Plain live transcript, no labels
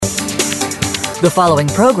The following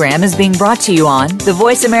program is being brought to you on the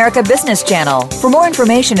Voice America Business Channel. For more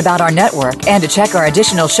information about our network and to check our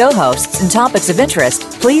additional show hosts and topics of interest,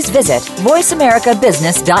 please visit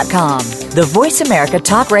voiceamericabusiness.com. The Voice America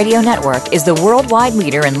Talk Radio Network is the worldwide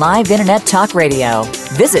leader in live Internet talk radio.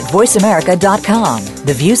 Visit voiceamerica.com.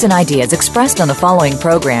 The views and ideas expressed on the following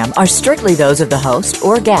program are strictly those of the host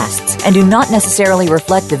or guests and do not necessarily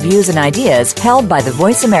reflect the views and ideas held by the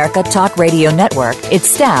Voice America Talk Radio Network, its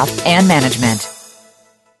staff, and management.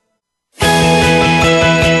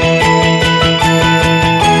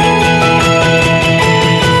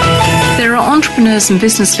 There are entrepreneurs and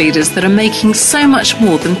business leaders that are making so much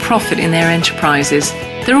more than profit in their enterprises.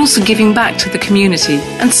 They're also giving back to the community,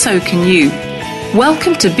 and so can you.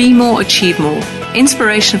 Welcome to Be More, Achieve More,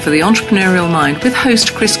 Inspiration for the Entrepreneurial Mind with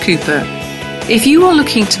host Chris Cooper. If you are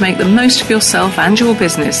looking to make the most of yourself and your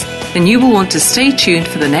business, then you will want to stay tuned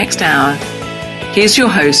for the next hour. Here's your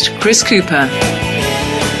host, Chris Cooper.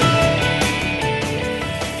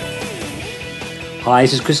 Hi,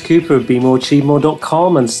 this is Chris Cooper of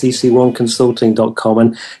BeMoreAchieveMore.com and CC1Consulting.com,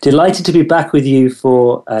 and delighted to be back with you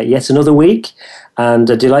for yet another week, and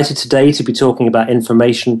delighted today to be talking about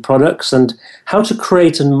information products and how to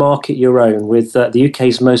create and market your own with the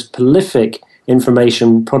UK's most prolific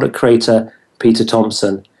information product creator, Peter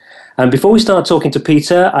Thomson. And before we start talking to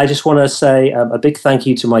Peter, I just want to say a big thank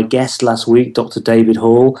you to my guest last week, Dr. David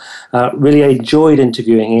Hall. Really enjoyed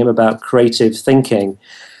interviewing him about creative thinking.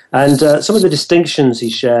 And some of the distinctions he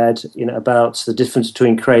shared, about the difference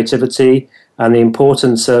between creativity and the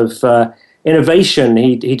importance of innovation.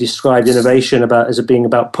 He described innovation as being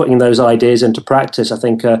about putting those ideas into practice. I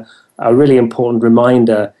think a really important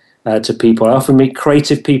reminder to people. I often meet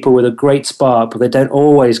creative people with a great spark, but they don't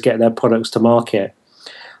always get their products to market.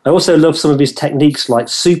 I also love some of his techniques like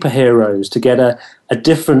superheroes to get a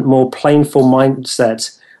different, more plainful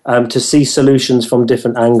mindset to see solutions from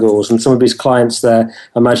different angles. And some of his clients there,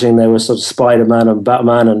 imagining they were sort of Spider-Man and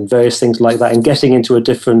Batman and various things like that, and getting into a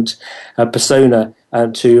different persona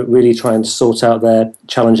to really try and sort out their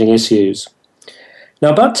challenging issues. Now,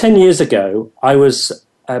 about 10 years ago, I was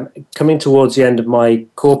coming towards the end of my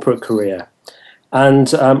corporate career,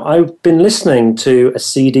 and I've been listening to a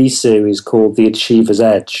CD series called The Achiever's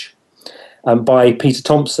Edge by Peter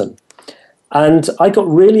Thomson. And I got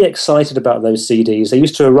really excited about those CDs. They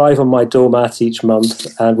used to arrive on my doormat each month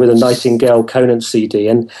with a Nightingale Conant CD,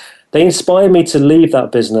 and they inspired me to leave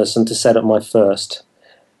that business and to set up my first.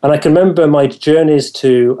 And I can remember my journeys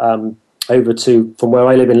from where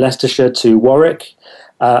I live in Leicestershire to Warwick,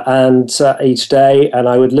 and each day, and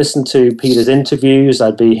I would listen to Peter's interviews.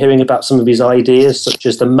 I'd be hearing about some of his ideas, such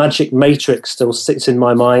as the magic matrix still sits in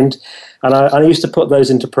my mind, and I used to put those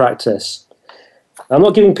into practice. I'm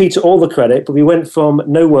not giving Peter all the credit, but we went from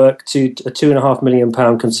no work to a £2.5 million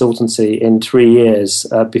consultancy in 3 years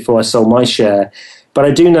before I sold my share. But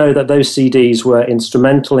I do know that those CDs were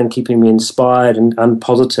instrumental in keeping me inspired and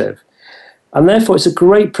positive. And therefore, it's a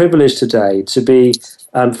great privilege today to be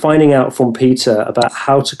finding out from Peter about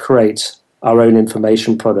how to create our own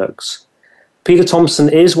information products. Peter Thomson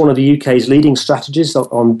is one of the UK's leading strategists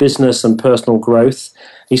on business and personal growth.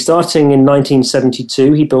 Starting in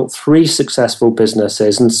 1972, he built 3 successful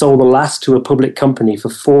businesses and sold the last to a public company for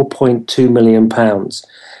 £4.2 million,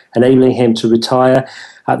 enabling him to retire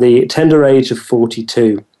at the tender age of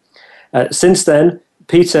 42. Since then,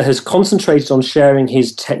 Peter has concentrated on sharing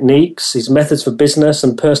his techniques, his methods for business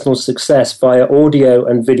and personal success via audio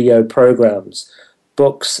and video programs,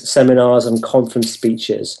 books, seminars, and conference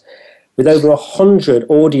speeches. With over 100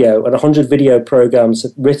 audio and 100 video programs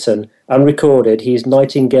written and recorded, he is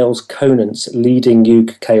Nightingale Conant's leading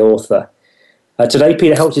UK author. Today,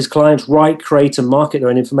 Peter helps his clients write, create, and market their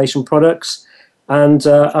own information products. And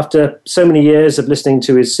after so many years of listening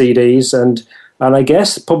to his CDs and I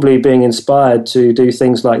guess probably being inspired to do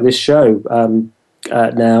things like this show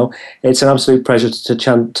now, it's an absolute pleasure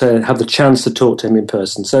to have the chance to talk to him in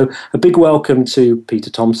person. So a big welcome to Peter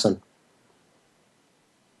Thomson.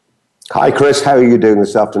 Hi, Chris. How are you doing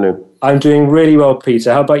this afternoon? I'm doing really well,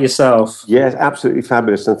 Peter. How about yourself? Yes, absolutely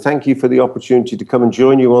fabulous. And thank you for the opportunity to come and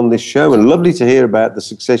join you on this show. And lovely to hear about the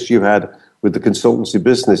success you've had with the consultancy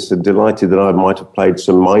business. And delighted that I might have played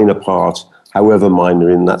some minor part, however minor,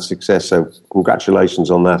 in that success. So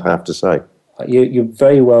congratulations on that, I have to say. You're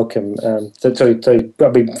very welcome. So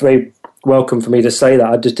that'd be very welcome for me to say that.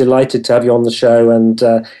 I'm just delighted to have you on the show and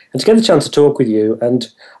to get the chance to talk with you. And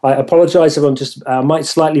I apologise if I might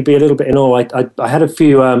slightly be a little bit in awe. I had a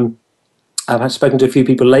few I've spoken to a few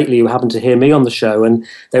people lately who happened to hear me on the show, and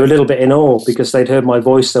they were a little bit in awe because they'd heard my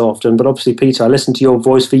voice so often. But obviously, Peter, I listened to your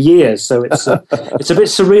voice for years, so it's it's a bit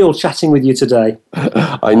surreal chatting with you today.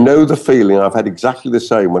 I know the feeling. I've had exactly the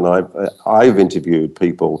same when I've interviewed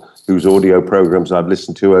people whose audio programs I've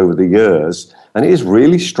listened to over the years. And it is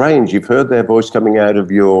really strange. You've heard their voice coming out of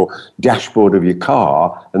your dashboard of your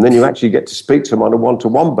car, and then you actually get to speak to them on a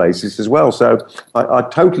one-to-one basis as well. So I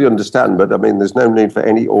totally understand, but I mean, there's no need for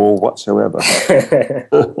any awe whatsoever.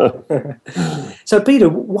 So, Peter,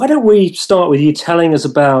 why don't we start with you telling us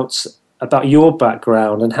about your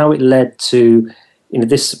background and how it led to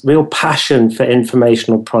this real passion for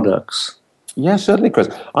informational products? Yeah, certainly, Chris.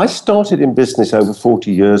 I started in business over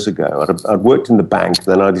 40 years ago. I'd worked in the bank,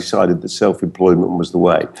 then I decided that self-employment was the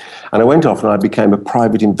way. And I went off and I became a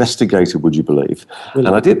private investigator, would you believe? Really?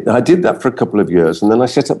 And I did that for a couple of years. And then I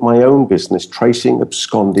set up my own business, tracing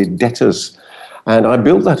absconded debtors. And I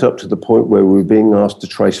built that up to the point where we were being asked to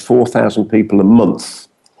trace 4,000 people a month.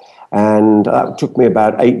 And that took me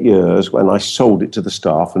about 8 years when I sold it to the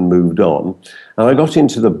staff and moved on. And I got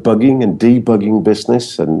into the bugging and debugging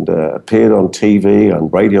business and appeared on TV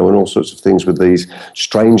and radio and all sorts of things with these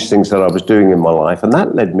strange things that I was doing in my life. And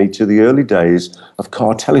that led me to the early days of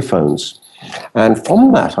car telephones. And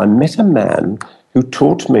from that, I met a man who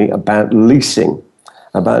taught me about leasing,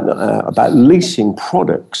 about leasing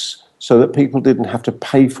products so that people didn't have to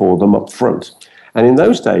pay for them up front. And in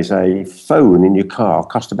those days, a phone in your car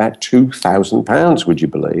cost about £2,000, would you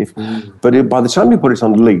believe? But by the time you put it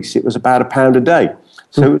on lease, it was about £1 a day.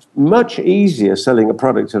 So it's much easier selling a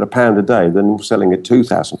product at £1 a day than selling at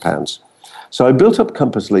 £2,000. So I built up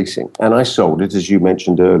Compass Leasing, and I sold it, as you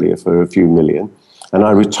mentioned earlier, for a few million, and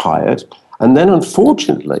I retired. And then,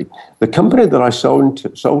 unfortunately, the company that I sold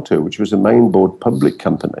to, which was a main board public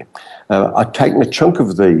company, I'd taken a chunk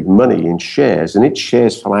of the money in shares, and its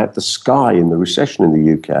shares fell out the sky in the recession in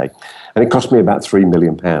the UK, and it cost me about £3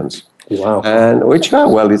 million. Wow. And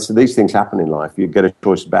these things happen in life. You get a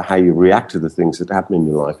choice about how you react to the things that happen in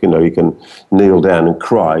your life. You can kneel down and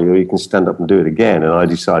cry, or you can stand up and do it again. And I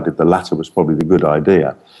decided the latter was probably the good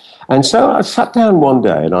idea. And so I sat down one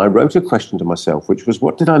day and I wrote a question to myself, which was,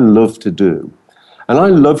 what did I love to do? And I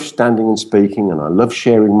love standing and speaking, and I love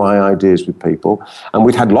sharing my ideas with people. And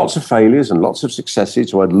we'd had lots of failures and lots of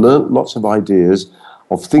successes, so I'd learnt lots of ideas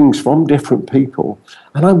of things from different people.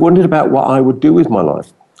 And I wondered about what I would do with my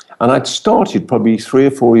life. And I'd started probably 3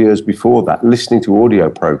 or 4 years before that listening to audio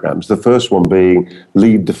programs, the first one being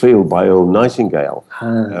Lead the Field by Nightingale.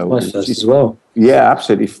 My first as well. Yeah,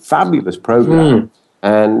 absolutely fabulous program.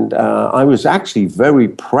 And I was actually very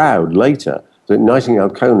proud later that Nightingale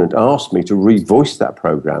Conant asked me to revoice that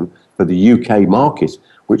program for the UK market,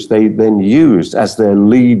 which they then used as their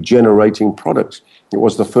lead generating product. It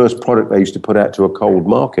was the first product they used to put out to a cold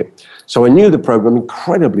market. So I knew the program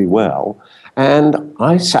incredibly well. And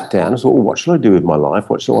I sat down and thought, well, what shall I do with my life?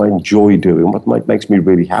 What shall I enjoy doing? What makes me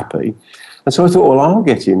really happy? And so I thought, well, I'll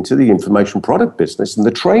get into the information product business and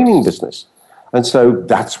the training business. And so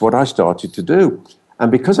that's what I started to do.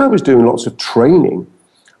 And because I was doing lots of training,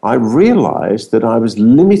 I realized that I was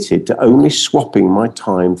limited to only swapping my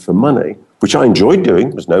time for money, which I enjoyed doing.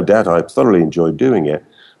 There's no doubt I thoroughly enjoyed doing it.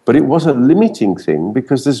 But it was a limiting thing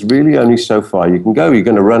because there's really only so far you can go. You're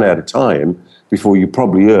going to run out of time before you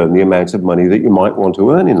probably earn the amount of money that you might want to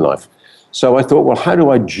earn in life. So I thought, well, how do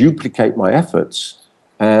I duplicate my efforts?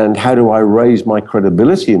 And how do I raise my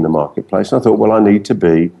credibility in the marketplace? And I thought, well, I need to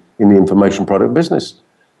be in the information product business.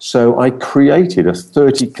 So I created a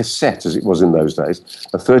 30 cassette, as it was in those days,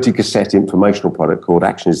 a 30 cassette informational product called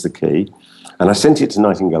Action is the Key. And I sent it to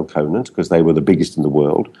Nightingale Conant because they were the biggest in the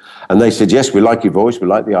world. And they said, yes, we like your voice, we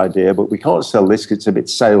like the idea, but we can't sell this because it's a bit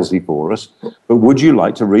salesy for us. But would you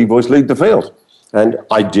like to revoice Lead the Field? And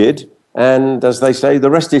I did. And as they say, the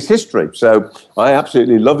rest is history. So I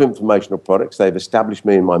absolutely love informational products. They've established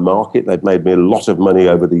me in my market. They've made me a lot of money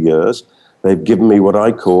over the years. They've given me what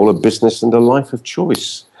I call a business and a life of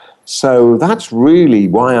choice. So that's really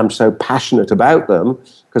why I'm so passionate about them,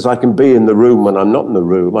 because I can be in the room when I'm not in the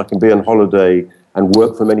room. I can be on holiday and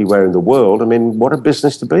work from anywhere in the world. I mean, what a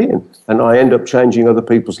business to be in. And I end up changing other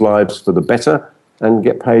people's lives for the better and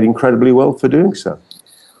get paid incredibly well for doing so.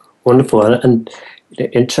 Wonderful. And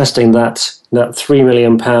interesting that £3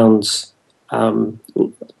 million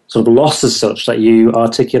sort of loss as such that you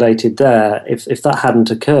articulated there, if that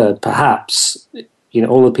hadn't occurred, perhaps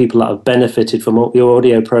all the people that have benefited from your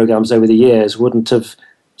audio programs over the years wouldn't have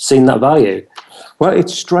seen that value. Well,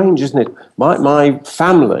 it's strange, isn't it? My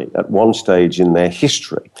family, at one stage in their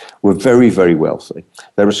history, were very, very wealthy.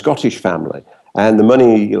 They're a Scottish family. And the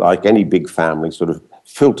money, like any big family, sort of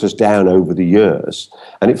filters down over the years.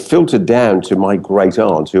 And it filtered down to my great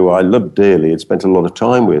aunt, who I loved dearly and spent a lot of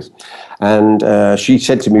time with. And she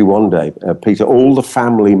said to me one day, Peter, all the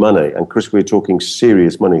family money, and Chris, we're talking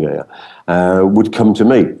serious money here, would come to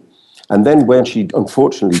me. And then when she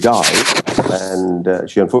unfortunately died, and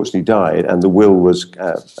the will was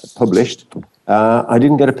published, I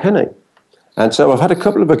didn't get a penny. And so I've had a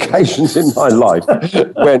couple of occasions in my life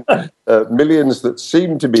when millions that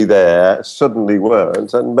seemed to be there suddenly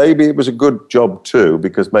weren't. And maybe it was a good job too,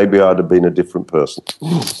 because maybe I'd have been a different person.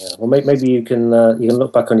 Yeah, well, maybe you can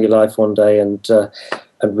look back on your life one day and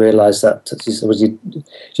realise that was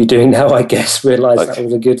you're doing now, I guess, realise that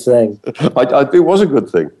was a good thing. It was a good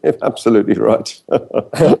thing. Absolutely right.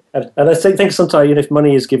 and I think sometimes, if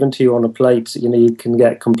money is given to you on a plate, you can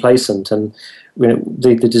get complacent, and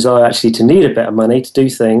the desire actually to need a bit of money to do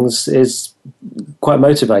things is quite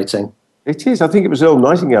motivating. It is. I think it was Earl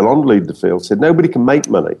Nightingale on Lead the Field said, nobody can make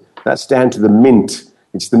money. That's down to the mint.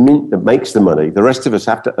 It's the mint that makes the money. The rest of us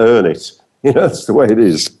have to earn it. That's the way it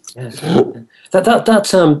is. Yes.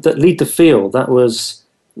 That Lead the Field, that was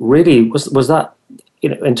really, was that,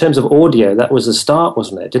 in terms of audio, that was a start,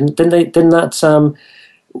 wasn't it?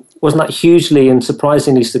 Wasn't that hugely and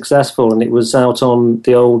surprisingly successful? And it was out on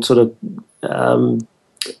the old sort of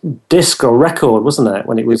disc or record, wasn't it,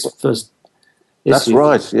 when it was first issued? That's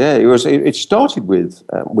right. Yeah, it started with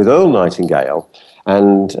Earl Nightingale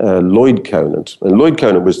and Lloyd Conant. And Lloyd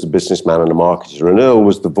Conant was the businessman and the marketer, and Earl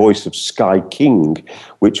was the voice of Sky King,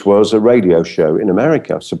 which was a radio show in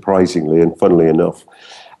America, surprisingly and funnily enough.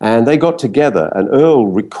 And they got together, and Earl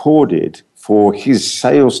recorded for his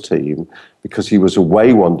sales team, because he was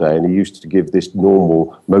away one day and he used to give this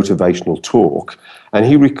normal motivational talk, and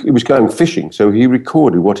he was going fishing, so he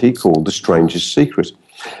recorded what he called The Stranger's Secret.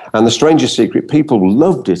 And The Stranger's Secret, people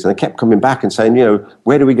loved it, and they kept coming back and saying,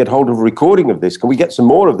 where do we get hold of a recording of this? Can we get some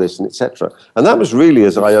more of this, and etc. And that was really,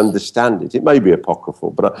 as I understand it, it may be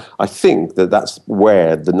apocryphal, but I think that's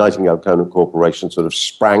where the Nightingale Conant Corporation sort of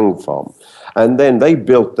sprang from. And then they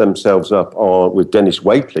built themselves up with Dennis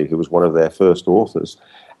Waitley, who was one of their first authors.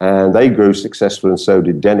 And they grew successful, and so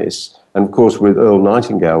did Dennis. And, of course, with Earl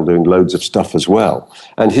Nightingale doing loads of stuff as well.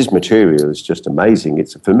 And his material is just amazing.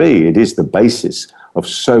 For me, it is the basis of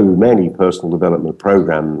so many personal development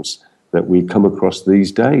programs that we come across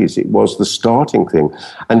these days. It was the starting thing.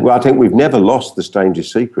 And I think we've never lost the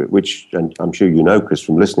Stranger's Secret, which, and I'm sure you know, Chris,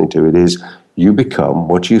 from listening to it, is you become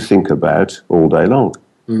what you think about all day long.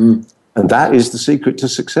 Mm-hmm. And that is the secret to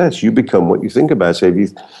success. You become what you think about. So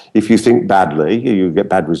if you think badly, you get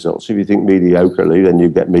bad results. If you think mediocrely, then you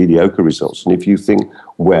get mediocre results. And if you think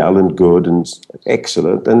well and good and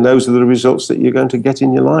excellent, then those are the results that you're going to get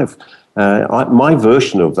in your life. My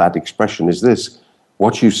version of that expression is this: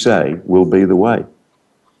 what you say will be the way.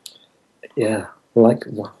 Yeah, I like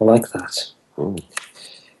that. Mm.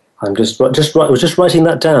 I was just writing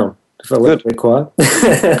that down. If I were to be quiet.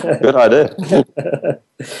 Good idea.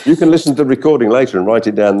 You can listen to the recording later and write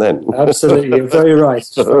it down then. Absolutely, you're very right.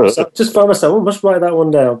 Just by myself, I must write that one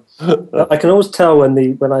down. I can always tell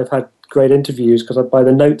when I've had great interviews because by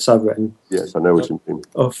the notes I've written. Yes, I know what you mean.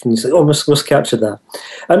 Often you say, must capture that.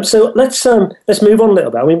 So let's move on a little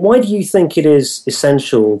bit. I mean, why do you think it is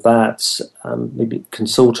essential that maybe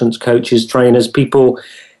consultants, coaches, trainers, people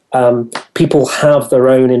have their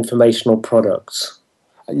own informational products?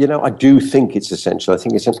 I do think it's essential. I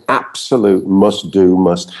think it's an absolute must-do,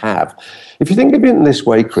 must-have. If you think of it in this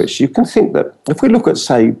way, Chris, you can think that if we look at,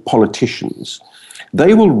 say, politicians,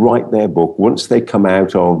 they will write their book once they come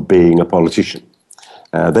out of being a politician.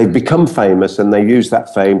 They've become famous, and they use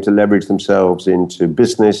that fame to leverage themselves into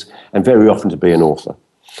business and very often to be an author.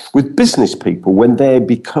 With business people, when they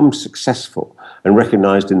become successful and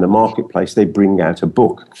recognized in the marketplace, they bring out a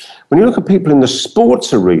book. When you look at people in the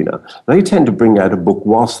sports arena, they tend to bring out a book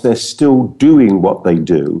whilst they're still doing what they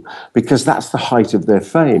do, because that's the height of their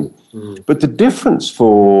fame. Mm. But the difference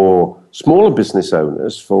for smaller business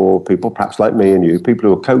owners, for people perhaps like me and you, people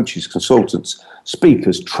who are coaches, consultants,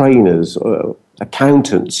 speakers, trainers,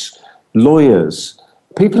 accountants, lawyers,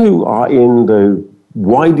 people who are in the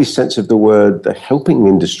widest sense of the word, the helping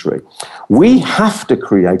industry, we have to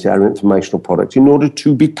create our informational product in order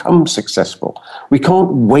to become successful. We can't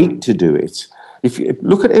wait to do it. If you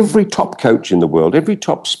look at every top coach in the world, every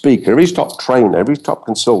top speaker, every top trainer, every top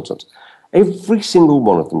consultant, every single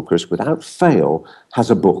one of them, Chris, without fail, has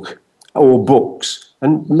a book or books.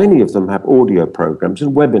 And many of them have audio programs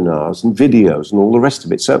and webinars and videos and all the rest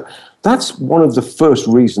of it. So that's one of the first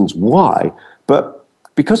reasons why. But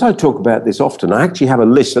because I talk about this often, I actually have a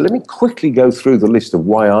list. So let me quickly go through the list of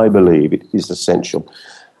why I believe it is essential.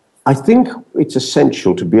 I think it's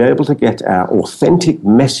essential to be able to get our authentic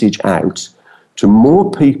message out to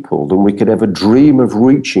more people than we could ever dream of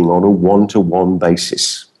reaching on a one-to-one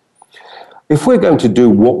basis. If we're going to do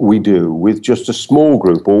what we do with just a small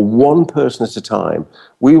group or one person at a time,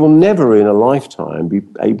 we will never in a lifetime be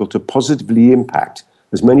able to positively impact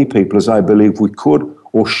as many people as I believe we could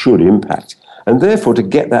or should impact. And therefore, to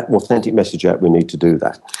get that authentic message out, we need to do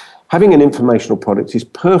that. Having an informational product is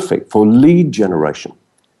perfect for lead generation.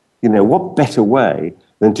 You know, what better way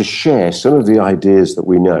than to share some of the ideas that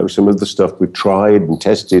we know, some of the stuff we've tried and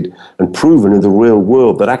tested and proven in the real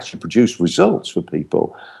world that actually produce results for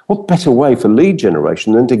people. What better way for lead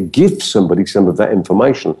generation than to give somebody some of that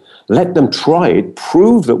information, let them try it,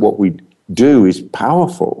 prove that what we do is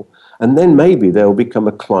powerful, and then maybe they'll become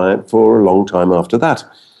a client for a long time after that.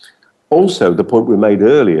 Also, the point we made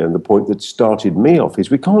earlier and the point that started me off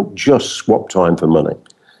is we can't just swap time for money.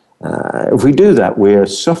 If we do that, we're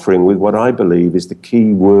suffering with what I believe is the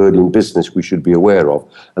key word in business we should be aware of,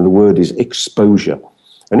 and the word is exposure.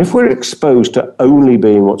 And if we're exposed to only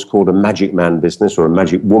being what's called a magic man business or a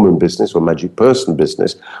magic woman business or magic person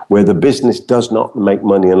business, where the business does not make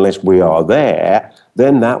money unless we are there,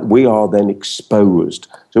 then that we are then exposed.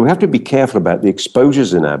 So we have to be careful about the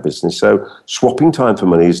exposures in our business. So swapping time for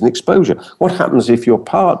money is an exposure. What happens if your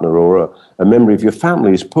partner or a member of your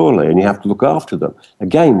family is poorly and you have to look after them?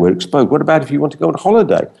 Again, we're exposed. What about if you want to go on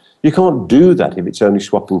holiday? You can't do that if it's only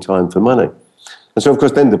swapping time for money. And so, of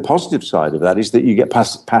course, then the positive side of that is that you get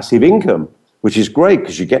passive income, which is great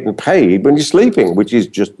because you're getting paid when you're sleeping, which is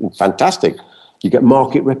just fantastic. You get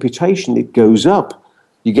market reputation. It goes up.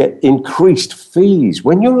 You get increased fees.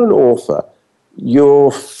 When you're an author,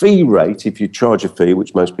 your fee rate, if you charge a fee,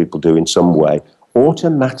 which most people do in some way,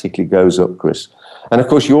 automatically goes up, Chris. And, of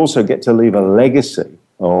course, you also get to leave a legacy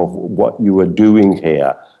of what you are doing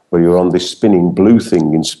here, where you're on this spinning blue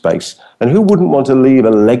thing in space. And who wouldn't want to leave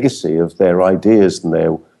a legacy of their ideas and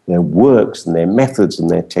their works and their methods and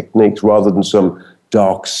their techniques rather than some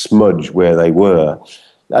dark smudge where they were?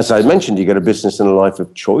 As I mentioned, you get a business and a life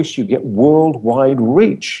of choice. You get worldwide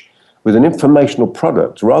reach with an informational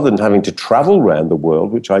product rather than having to travel around the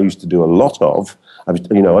world, which I used to do a lot of. I've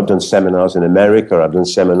done seminars in America. I've done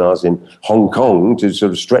seminars in Hong Kong to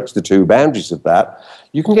sort of stretch the two boundaries of that.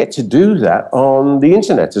 You can get to do that on the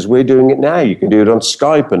internet as we're doing it now. You can do it on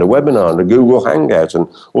Skype and a webinar and a Google Hangout and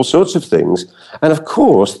all sorts of things. And of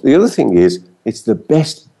course, the other thing is it's the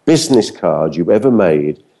best business card you've ever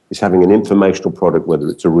made is having an informational product, whether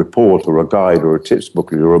it's a report or a guide or a tips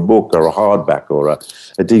booklet or a book or a hardback or a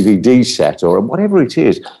DVD set or whatever it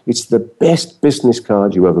is. It's the best business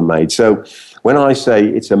card you ever made. So when I say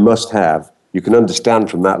it's a must-have, you can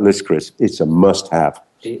understand from that list, Chris, it's a must-have.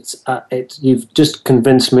 You've just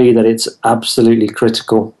convinced me that it's absolutely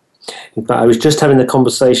critical. In fact, I was just having the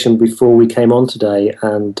conversation before we came on today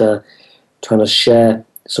and trying to share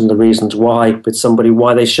some of the reasons why with somebody,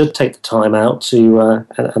 why they should take the time out to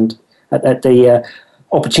and at the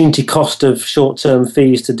opportunity cost of short-term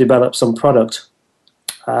fees to develop some product.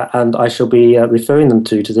 And I shall be referring them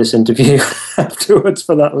to this interview afterwards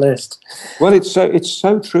for that list. Well, it's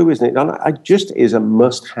so true, isn't it? And it just is a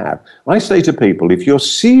must-have. I say to people, if you're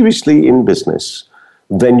seriously in business,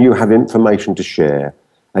 then you have information to share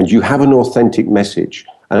and you have an authentic message.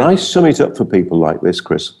 And I sum it up for people like this,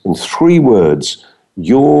 Chris, in 3 words: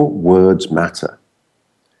 your words matter.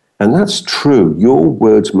 And that's true. Your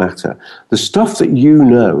words matter. The stuff that you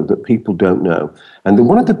know that people don't know. And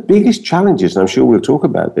one of the biggest challenges, and I'm sure we'll talk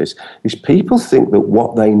about this, is people think that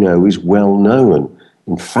what they know is well known.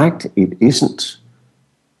 In fact, it isn't.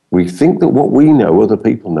 We think that what we know, other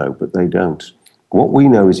people know, but they don't. What we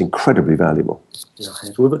know is incredibly valuable.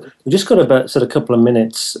 We've just got about a couple of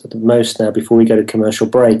minutes at the most now before we go to commercial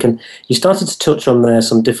break. And you started to touch on there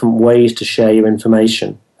some different ways to share your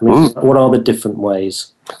information. I mean, what are the different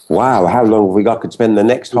ways? Wow, how long have we got? Could spend the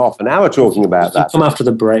next half an hour talking about that. Come after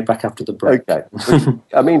the break, back after the break. Okay.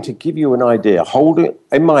 I mean, to give you an idea, holding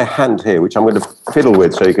in my hand here, which I'm going to fiddle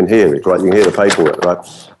with so you can hear it, right? You can hear the paperwork, right?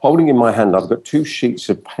 Holding in my hand, I've got 2 sheets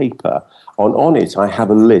of paper. On it, I have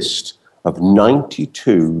a list of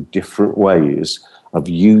 92 different ways of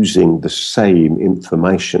using the same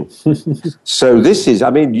information. So this is, I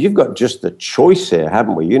mean, you've got just the choice here,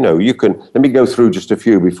 haven't we? You know, you can, let me go through just a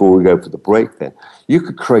few before we go for the break then. You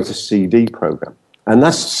could create a CD program, and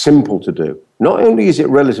that's simple to do. Not only is it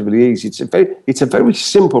relatively easy, it's a very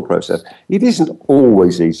simple process. It isn't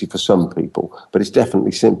always easy for some people, but it's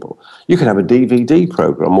definitely simple. You could have a DVD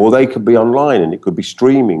program, or they could be online and it could be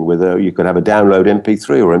streaming you could have a download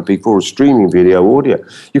MP3 or MP4 or streaming video audio.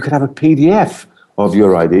 You could have a PDF of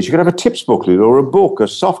your ideas. You could have a tips booklet or a book, a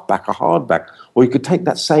softback, a hardback, or you could take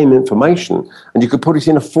that same information and you could put it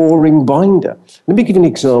in a 4-ring binder. Let me give you an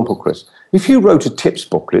example, Chris. If you wrote a tips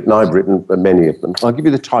booklet, and I've written many of them, I'll give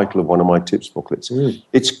you the title of one of my tips booklets.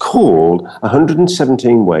 It's called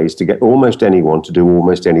 117 Ways to Get Almost Anyone to Do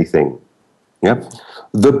Almost Anything. Yeah?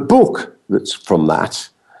 The book that's from that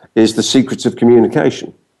is The Secrets of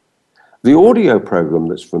Communication. The audio program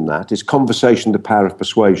that's from that is Conversation, the Power of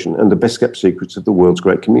Persuasion, and the Best Kept Secrets of the World's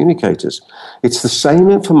Great Communicators. It's the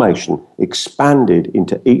same information expanded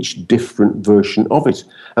into each different version of it.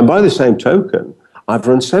 And by the same token, I've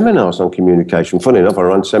run seminars on communication. Funny enough, I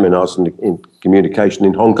run seminars in communication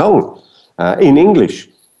in Hong Kong, in English.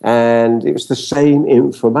 And it was the same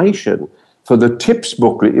information. For the tips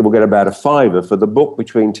booklet, you will get about a £5. For the book,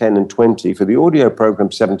 between 10 and 20. For the audio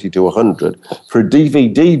program, 70 to 100. For a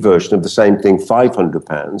DVD version of the same thing,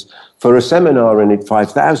 £500. For a seminar in it,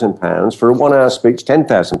 £5,000. For a 1-hour speech,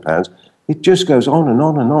 £10,000. It just goes on and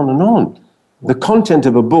on and on and on. The content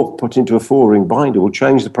of a book put into a 4-ring binder will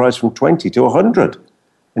change the price from 20 to 100.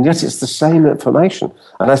 And yet it's the same information.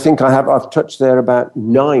 And I think I've touched there about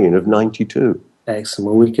 9 of 92. Excellent.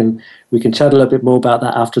 Well, we can chat a little bit more about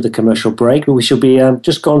that after the commercial break. We shall be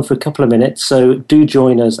just gone for a couple of minutes, so do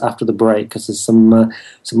join us after the break because there's some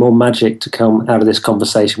more magic to come out of this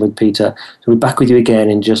conversation with Peter. So we'll be back with you again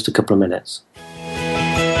in just a couple of minutes.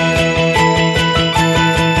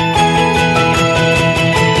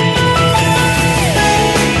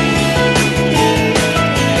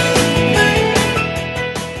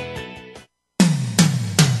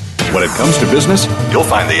 When it comes to business, you'll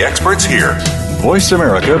find the experts here. Voice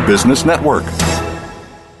America Business Network.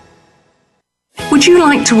 Would you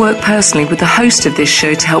like to work personally with the host of this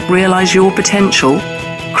show to help realize your potential?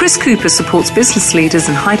 Chris Cooper supports business leaders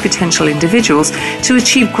and high potential individuals to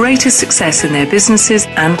achieve greater success in their businesses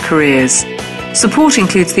and careers. Support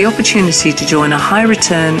includes the opportunity to join a high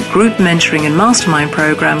return group mentoring and mastermind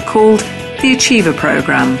program called the Achiever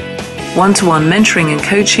Program. One-to-one mentoring and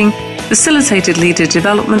coaching, facilitated leader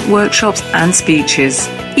development workshops and speeches.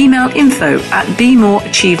 Email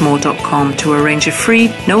info@bemoreachievemore.com to arrange a free,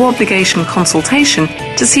 no-obligation consultation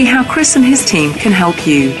to see how Chris and his team can help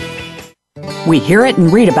you. We hear it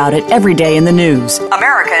and read about it every day in the news.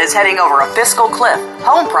 America is heading over a fiscal cliff.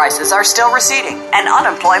 Home prices are still receding and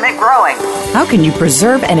unemployment growing. How can you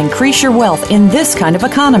preserve and increase your wealth in this kind of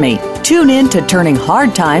economy? Tune in to Turning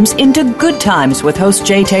Hard Times into Good Times with host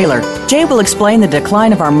Jay Taylor. Jay will explain the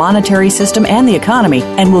decline of our monetary system and the economy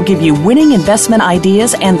and will give you winning investment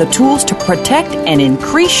ideas and the tools to protect and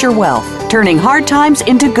increase your wealth. Turning Hard Times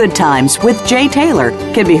into Good Times with Jay Taylor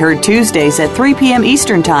can be heard Tuesdays at 3 p.m.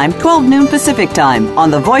 Eastern Time, 12 noon Pacific Time on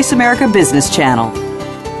the Voice America Business Channel.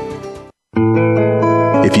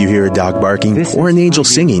 If you hear a dog barking or an angel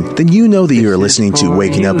singing, then you know that you are listening to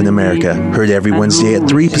Waking Up in America. Heard every Wednesday at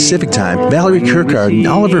 3 Pacific Time, Valerie Kirkard and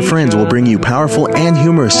all of her friends will bring you powerful and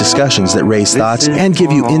humorous discussions that raise thoughts and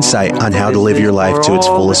give you insight on how to live your life to its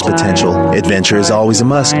fullest potential. Adventure is always a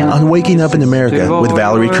must on Waking Up in America with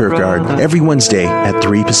Valerie Kirkard every Wednesday at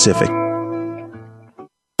 3 Pacific.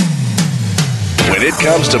 When it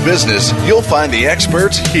comes to business, you'll find the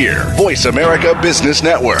experts here. Voice America Business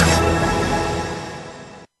Network.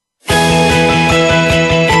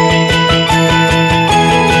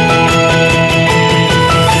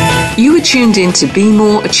 You are tuned in to Be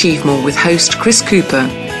More, Achieve More with host Chris Cooper.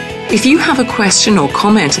 If you have a question or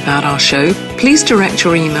comment about our show, please direct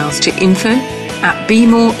your emails to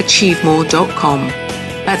info@bemoreachievemore.com.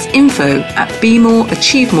 That's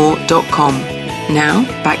info@bemoreachievemore.com. Now,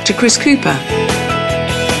 back to Chris Cooper.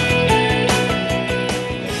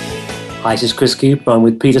 Hi, this is Chris Cooper. I'm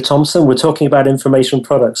with Peter Thomson. We're talking about information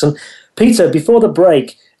products. And Peter, before the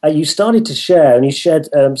break, you started to share, and you shared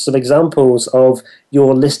some examples of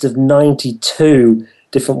your list of 92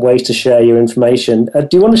 different ways to share your information.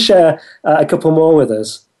 Do you want to share a couple more with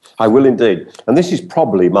us? I will indeed. And this is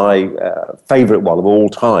probably my favourite one of all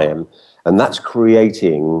time, and that's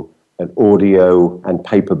creating an audio and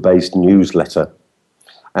paper-based newsletter.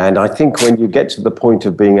 And I think when you get to the point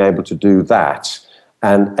of being able to do that,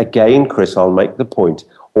 and again, Chris, I'll make the point,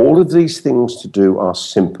 all of these things to do are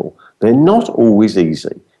simple. They're not always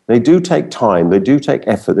easy. They do take time, they do take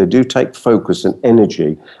effort, they do take focus and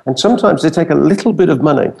energy, and sometimes they take a little bit of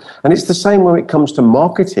money. And it's the same when it comes to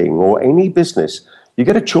marketing or any business. You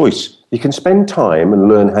get a choice. You can spend time and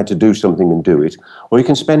learn how to do something and do it, or you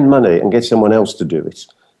can spend money and get someone else to do it.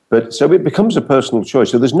 But so it becomes a personal choice.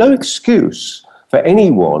 So there's no excuse for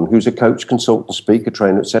anyone who's a coach, consultant, speaker,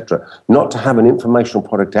 trainer, etc., not to have an informational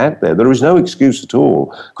product out there. There is no excuse at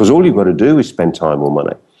all, because all you've got to do is spend time or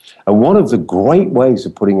money. And one of the great ways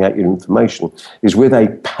of putting out your information is with a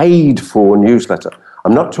paid-for newsletter.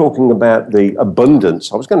 I'm not talking about the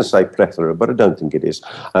abundance. I was going to say plethora, but I don't think it is.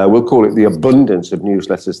 We'll call it the abundance of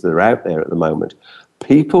newsletters that are out there at the moment.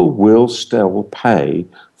 People will still pay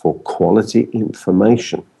for quality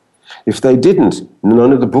information. If they didn't,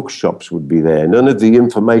 none of the bookshops would be there. None of the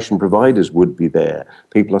information providers would be there.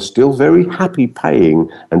 People are still very happy paying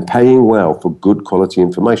and paying well for good quality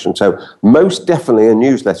information. So most definitely a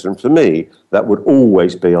newsletter. And for me, that would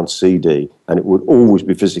always be on CD and it would always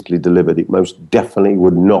be physically delivered. It most definitely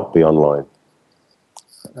would not be online.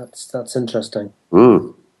 That's interesting.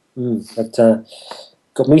 That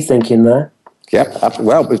got me thinking there. Yeah,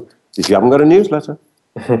 well, if you haven't got a newsletter,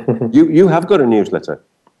 you have got a newsletter.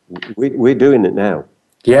 We're doing it now.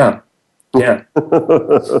 Yeah.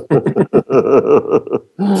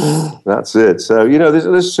 That's it. So,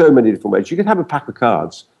 there's so many different ways. You could have a pack of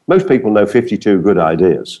cards. Most people know 52 good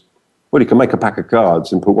ideas. Well, you can make a pack of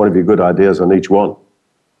cards and put one of your good ideas on each one.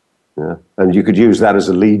 Yeah. And you could use that as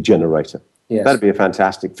a lead generator. Yes. That'd be a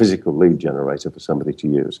fantastic physical lead generator for somebody to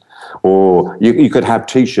use. Or you could have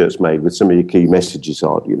T-shirts made with some of your key messages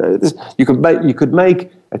on. You could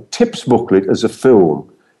make a tips booklet as a film.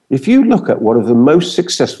 If you look at one of the most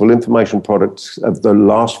successful information products of the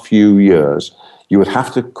last few years, you would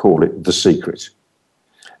have to call it The Secret.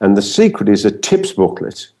 And The Secret is a tips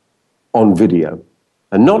booklet on video.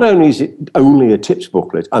 And not only is it only a tips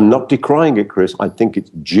booklet, I'm not decrying it, Chris, I think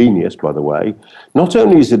it's genius, by the way. Not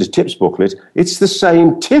only is it a tips booklet, it's the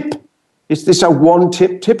same tip. It's a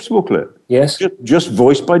one-tip tips booklet. Yes. Just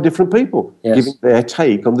voiced by different people, giving their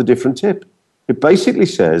take on the different tip. It basically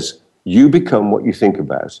says, you become what you think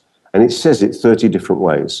about. And it says it 30 different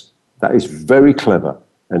ways. That is very clever.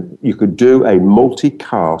 And you could do a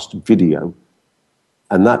multicast video.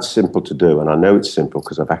 And that's simple to do. And I know it's simple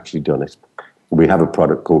because I've actually done it. We have a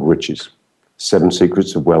product called Riches, 7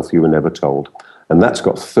 Secrets of Wealth You Were Never Told. And that's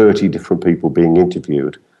got 30 different people being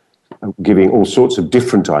interviewed, giving all sorts of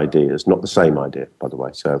different ideas, not the same idea, by the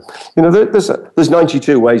way. So, there's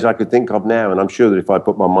 92 ways I could think of now, and I'm sure that if I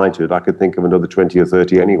put my mind to it, I could think of another 20 or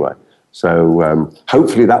 30 anyway. So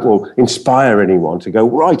hopefully that will inspire anyone to go,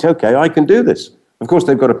 right, okay, I can do this. Of course,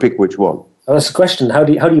 they've got to pick which one. Oh, that's the question. How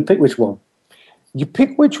do you pick which one? You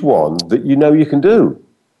pick which one that you know you can do.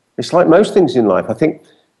 It's like most things in life. I think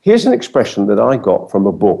here's an expression that I got from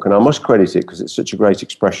a book, and I must credit it because it's such a great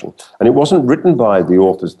expression. And it wasn't written by the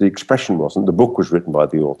authors. The expression wasn't. The book was written by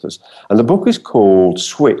the authors. And the book is called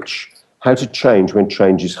Switch, How to Change When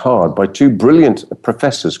Change is Hard, by 2 brilliant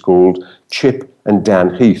professors called Chip and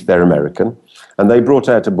Dan Heath. They're American. And they brought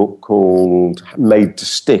out a book called Made to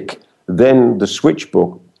Stick. Then the Switch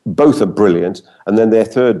book, both are brilliant. And then their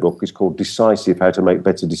third book is called Decisive, How to Make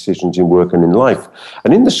Better Decisions in Work and in Life.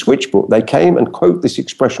 And in the Switch book, they came and quote this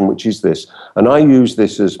expression, which is this. And I use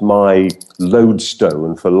this as my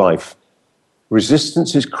lodestone for life.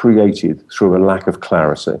 Resistance is created through a lack of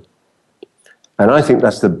clarity. And I think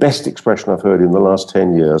that's the best expression I've heard in the last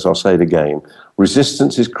 10 years. I'll say it again.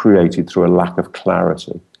 Resistance is created through a lack of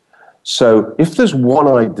clarity. So if there's one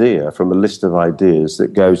idea from a list of ideas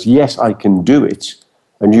that goes, yes, I can do it,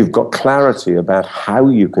 and you've got clarity about how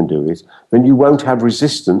you can do it, then you won't have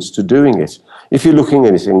resistance to doing it. If you're looking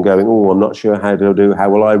at it and going, I'm not sure how to do, how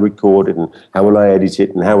will I record it, and how will I edit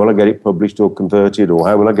it, and how will I get it published or converted, or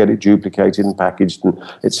how will I get it duplicated and packaged, and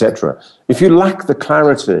etc. If you lack the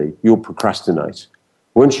clarity, you'll procrastinate.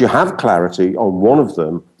 Once you have clarity on one of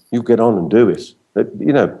them, you get on and do it.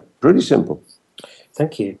 Pretty simple.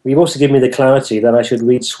 Thank you. You've also given me the clarity that I should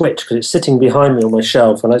read Switch because it's sitting behind me on my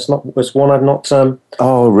shelf, and it's one I've not.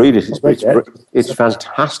 Read it. It's a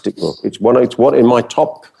fantastic book. It's one in my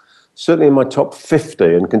top, certainly in my top 50.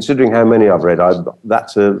 And considering how many I've read,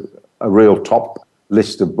 that's a real top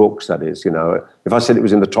list of books. That is, if I said it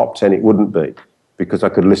was in the top 10, it wouldn't be, because I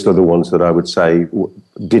could list other ones that I would say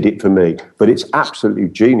did it for me. But it's absolutely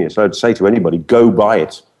genius. I'd say to anybody, go buy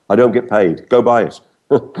it. I don't get paid. Go buy it.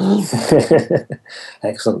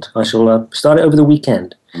 Excellent. I shall start it over the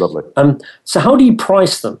weekend. Lovely. So how do you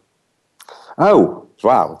price them? Oh,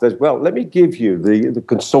 wow. Well, let me give you the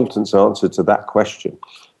consultant's answer to that question,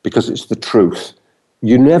 because it's the truth.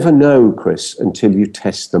 You never know, Chris, until you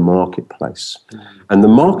test the marketplace. And the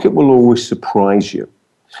market will always surprise you.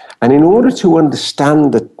 And in order to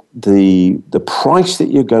understand the price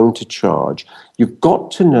that you're going to charge, you've got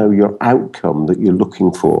to know your outcome that you're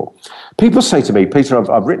looking for. People say to me, Peter,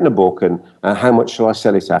 I've written a book, and how much shall I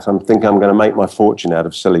sell it at? I'm thinking I'm going to make my fortune out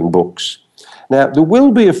of selling books. Now, there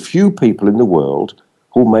will be a few people in the world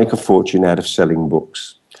who'll make a fortune out of selling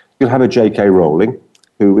books. You'll have a J.K. Rowling,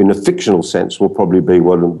 who in a fictional sense will probably be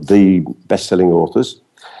one of the best-selling authors.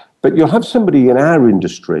 But you'll have somebody in our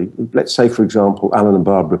industry, let's say, for example, Alan and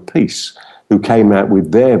Barbara Peace, who came out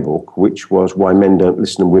with their book, which was Why Men Don't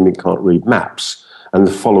Listen and Women Can't Read Maps, and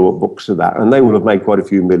the follow-up books to that. And they will have made quite a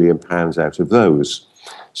few £1 million out of those.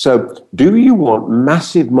 So do you want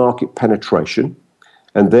massive market penetration,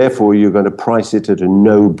 and therefore you're going to price it at a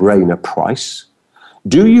no-brainer price?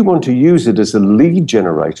 Do you want to use it as a lead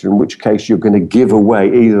generator, in which case you're going to give away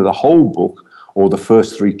either the whole book or the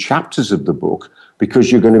first 3 chapters of the book,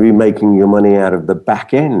 because you're going to be making your money out of the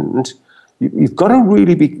back end? You've got to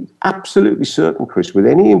really be absolutely certain, Chris, with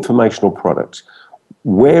any informational product,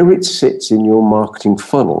 where it sits in your marketing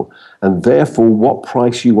funnel, and therefore what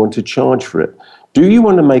price you want to charge for it. Do you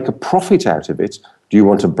want to make a profit out of it? Do you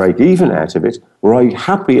want to break even out of it? Or are you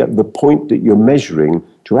happy at the point that you're measuring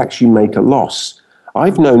to actually make a loss?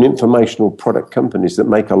 I've known informational product companies that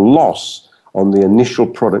make a loss on the initial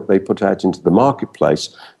product they put out into the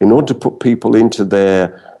marketplace in order to put people into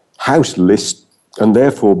their house list and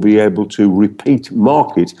therefore be able to repeat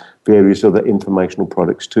market various other informational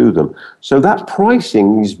products to them. So that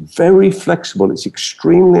pricing is very flexible. It's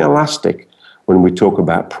extremely elastic when we talk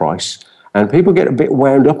about price. And people get a bit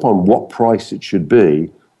wound up on what price it should be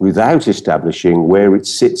without establishing where it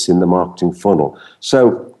sits in the marketing funnel.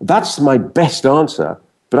 So that's my best answer,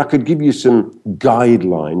 but I could give you some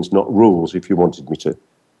guidelines, not rules, if you wanted me to.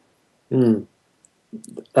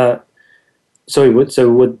 So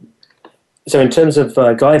in terms of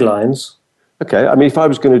guidelines... Okay, I mean, if I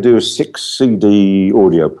was going to do a 6 CD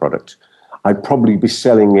audio product, I'd probably be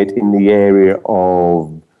selling it in the area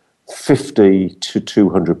of £50 to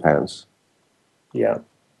 £200. Yeah.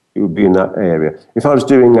 It would be in that area. If I was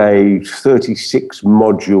doing a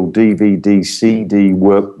 36-module DVD, CD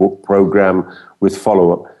workbook program with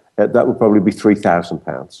follow-up, that would probably be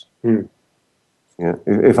 £3,000. Yeah.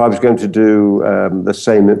 If I was going to do the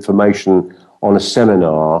same information on a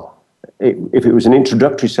seminar, if it was an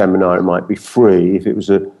introductory seminar, it might be free. If it was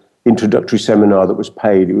an introductory seminar that was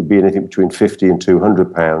paid, it would be anything between £50 and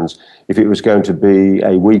 £200. If it was going to be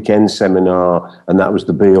a weekend seminar and that was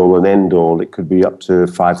the be-all and end-all, it could be up to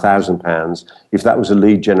 £5,000. If that was a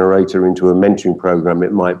lead generator into a mentoring program,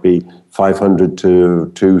 it might be £500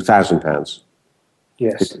 to £2,000.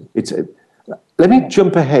 Yes. Let me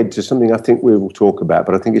jump ahead to something I think we will talk about,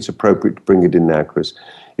 but I think it's appropriate to bring it in now, Chris.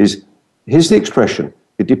 Here's the expression: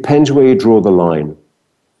 it depends where you draw the line.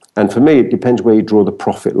 And for me, it depends where you draw the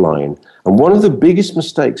profit line. And one of the biggest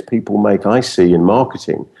mistakes people make, I see, in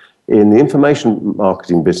marketing, in the information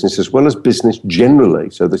marketing business, as well as business generally,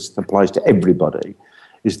 so this applies to everybody,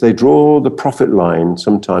 is they draw the profit line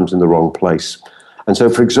sometimes in the wrong place. And so,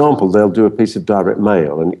 for example, they'll do a piece of direct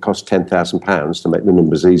mail and it costs £10,000 to make the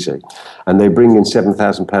numbers easy. And they bring in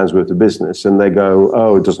 £7,000 worth of business and they go,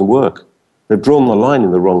 oh, it doesn't work. They've drawn the line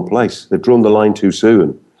in the wrong place. They've drawn the line too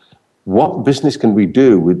soon. What business can we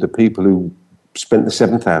do with the people who spent the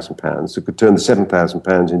 £7,000 that could turn the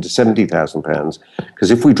 £7,000 into £70,000?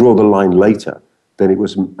 Because if we draw the line later, then it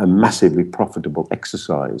was a massively profitable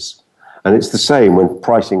exercise. And it's the same when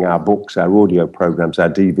pricing our books, our audio programs, our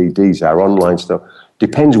DVDs, our online stuff.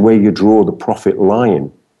 Depends where you draw the profit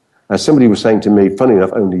line. As somebody was saying to me, funny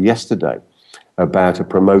enough, only yesterday, about a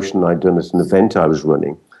promotion I'd done at an event I was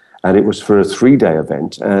running. And it was for a 3-day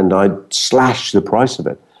event, and I'd slashed the price of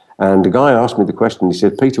it. And the guy asked me the question, he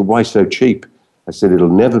said, Peter, why so cheap? I said, it'll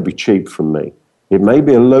never be cheap from me. It may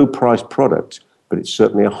be a low-priced product, but it's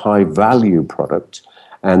certainly a high-value product.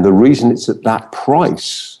 And the reason it's at that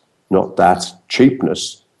price, not that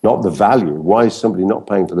cheapness, not the value. Why is somebody not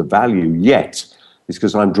paying for the value yet? It's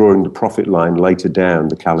because I'm drawing the profit line later down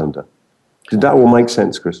the calendar. Did that all make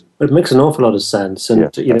sense, Chris? It makes an awful lot of sense. And,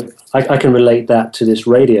 I can relate that to this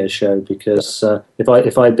radio show because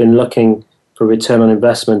if I'd been looking for return on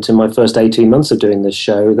investment in my first 18 months of doing this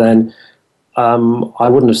show, then I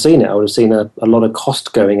wouldn't have seen it. I would have seen a lot of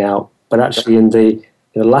cost going out. But actually in the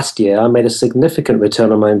last year, I made a significant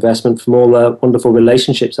return on my investment from all the wonderful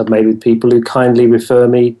relationships I've made with people who kindly refer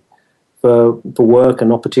me for work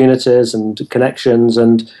and opportunities and connections,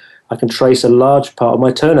 and I can trace a large part of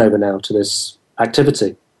my turnover now to this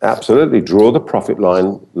activity. Absolutely. Draw the profit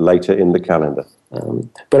line later in the calendar.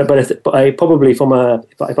 But I probably if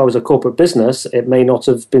I was a corporate business, it may not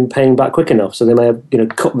have been paying back quick enough, so they may have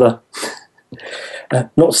cut the...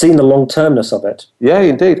 not seen the long-termness of it. Yeah,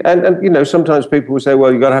 indeed. And sometimes people will say,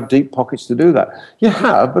 well, you've got to have deep pockets to do that. You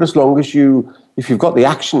have, but as long as if you've got the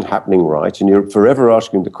action happening right and you're forever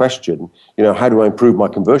asking the question, how do I improve my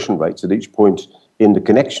conversion rates at each point in the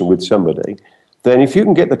connection with somebody, then if you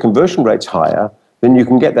can get the conversion rates higher, then you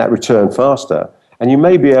can get that return faster. And you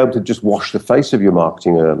may be able to just wash the face of your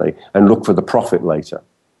marketing early and look for the profit later.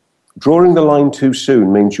 drawing the line too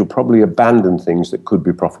soon means you'll probably abandon things that could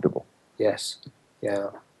be profitable. Yes. Yeah.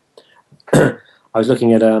 I was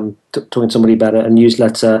looking at talking to somebody about a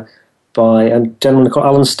newsletter by a gentleman called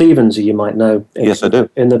Alan Stevens, who you might know. Yes, I do.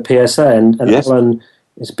 In the PSA. And yes. Alan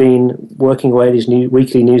has been working away at his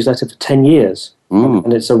weekly newsletter for 10 years.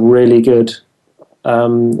 And it's a really good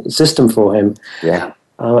system for him. Yeah.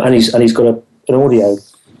 And he's got an audio,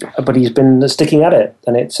 but he's been sticking at it,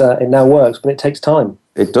 and it now works, but it takes time.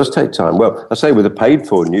 It does take time. Well, I say with a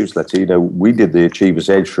paid-for newsletter, we did the Achiever's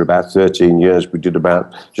Edge for about 13 years. We did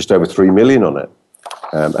about just over 3 million on it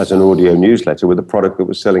as an audio newsletter with a product that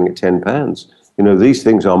was selling at £10. These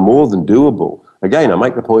things are more than doable. Again, I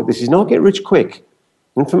make the point, this is not get rich quick.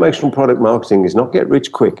 Informational product marketing is not get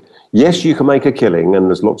rich quick. Yes, you can make a killing, and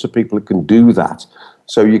there's lots of people that can do that.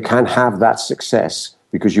 So you can have that success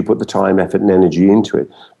because you put the time, effort, and energy into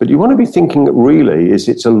it. But you want to be thinking that really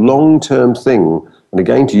it's a long-term thing. And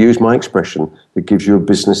again, to use my expression, that gives you a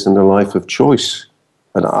business and a life of choice.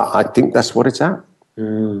 And I think that's what it's at.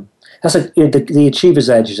 That's the Achiever's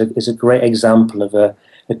Edge is a great example of a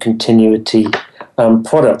continuity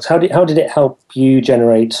product. How did it help you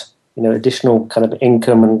generate additional kind of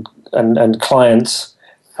income and clients?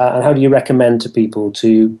 And how do you recommend to people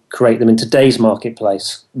to create them in today's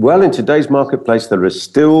marketplace? Well, in today's marketplace, there is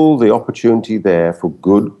still the opportunity there for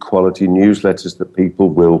good quality newsletters that people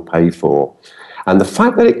will pay for. And the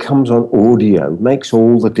fact that it comes on audio makes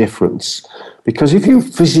all the difference. Because if you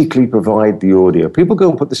physically provide the audio, people go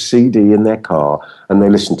and put the CD in their car and they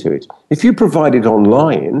listen to it. If you provide it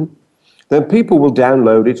online, then people will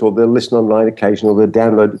download it, or they'll listen online occasionally, or they'll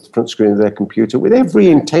download it to the front screen of their computer with every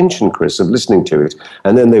intention, Chris, of listening to it.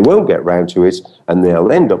 And then they won't get round to it, and they'll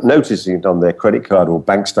end up noticing it on their credit card or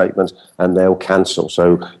bank statement, and they'll cancel.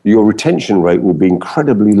 So your retention rate will be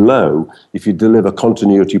incredibly low if you deliver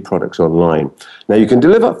continuity products online. Now, you can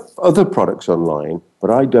deliver other products online, but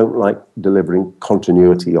I don't like delivering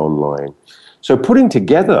continuity online. So putting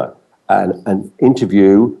together an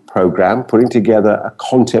interview program, putting together a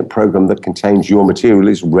content program that contains your material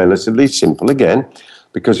is relatively simple again,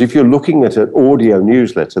 because if you're looking at an audio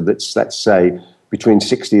newsletter that's, let's say, between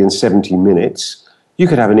 60 and 70 minutes, you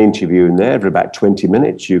could have an interview in there for about 20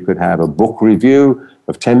 minutes. You could have a book review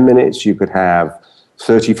of 10 minutes. You could have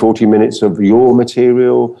 30, 40 minutes of your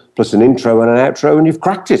material, plus an intro and an outro, and you've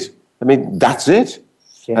cracked it. I mean, that's it.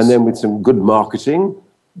 Yes. And then with some good marketing,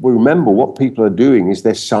 remember what people are doing is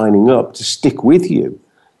they're signing up to stick with you.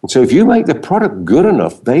 And so if you make the product good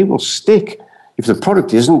enough, they will stick. If the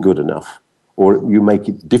product isn't good enough, or you make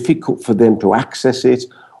it difficult for them to access it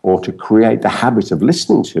or to create the habit of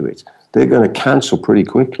listening to it, they're going to cancel pretty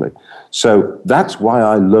quickly. So that's why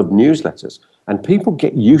I love newsletters. And people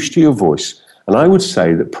get used to your voice. And I would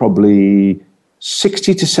say that probably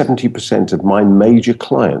 60 to 70% of my major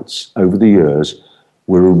clients over the years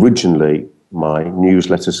were originally my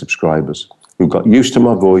newsletter subscribers who got used to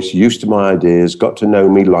my voice, used to my ideas, got to know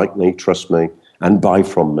me, like me, trust me, and buy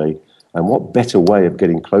from me. And what better way of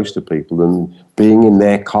getting close to people than being in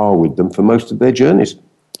their car with them for most of their journeys?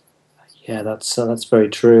 Yeah, that's very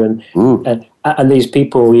true. And these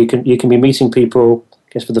people, you can be meeting people, I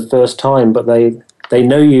guess, for the first time, but they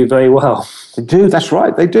know you very well. They do. That's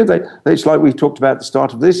right. They do. It's like we talked about at the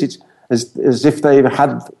start of this. It's as if they've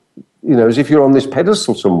had, as if you're on this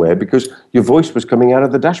pedestal somewhere because your voice was coming out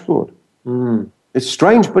of the dashboard. It's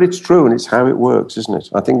strange, but it's true, and it's how it works, isn't it?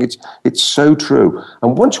 I think it's so true.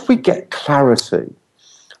 And once we get clarity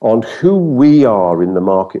on who we are in the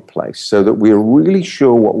marketplace so that we're really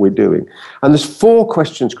sure what we're doing. And there's 4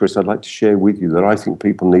 questions, Chris, I'd like to share with you that I think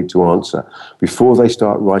people need to answer before they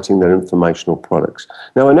start writing their informational products.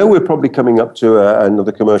 Now, I know we're probably coming up to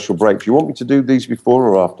another commercial break. Do you want me to do these before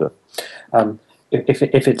or after? If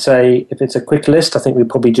it's a quick list, I think we've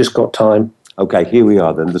probably just got time. Okay, here we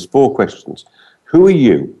are then. There's 4 questions. Who are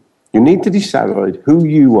you? You need to decide who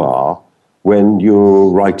you are when you're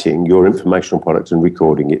writing your informational product and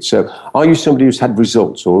recording it. So are you somebody who's had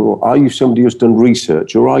results, or are you somebody who's done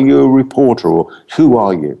research, or are you a reporter, or who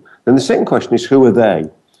are you? Then the second question is, who are they?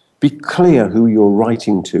 Be clear who you're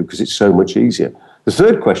writing to, because it's so much easier. The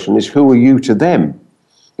third question is, who are you to them?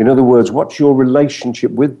 In other words, what's your relationship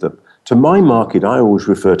with them? To my market, I always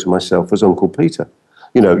refer to myself as Uncle Peter.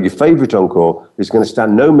 Your favourite uncle is going to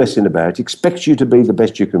stand no messing about, expects you to be the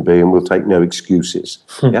best you can be, and will take no excuses.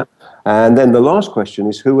 Yeah. And then the last question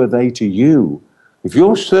is, who are they to you? If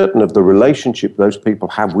you're certain of the relationship those people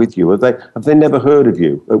have with you, have they never heard of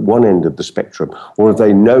you at one end of the spectrum? Or have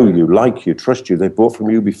they know you, like you, trust you, they've bought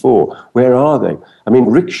from you before? Where are they? I mean,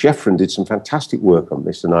 Rick Sheffrin did some fantastic work on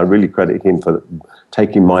this, and I really credit him for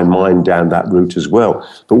taking my mind down that route as well.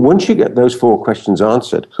 But once you get those 4 questions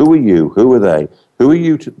answered, who are you, who are they, who are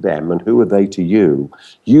you to them, and who are they to you,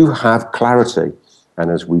 you have clarity.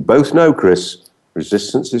 And as we both know, Chris,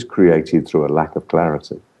 resistance is created through a lack of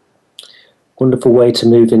clarity. Wonderful way to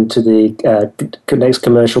move into the next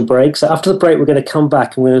commercial break. So after the break, we're going to come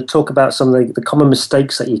back and we're going to talk about some of the common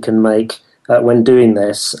mistakes that you can make when doing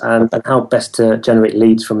this and how best to generate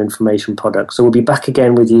leads from information products. So we'll be back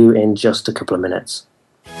again with you in just a couple of minutes.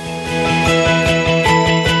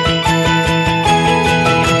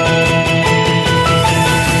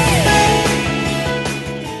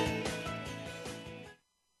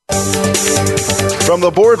 From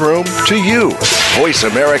the boardroom to you, Voice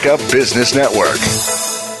America Business Network.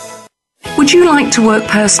 Would you like to work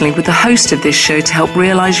personally with the host of this show to help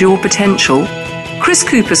realize your potential? Chris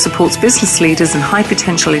Cooper supports business leaders and high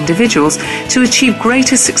potential individuals to achieve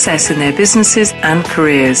greater success in their businesses and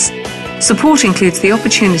careers. Support includes the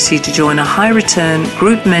opportunity to join a high return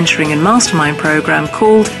group mentoring and mastermind program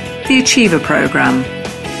called the Achiever Program.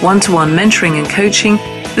 One-to-one mentoring and coaching,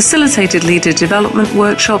 facilitated leader development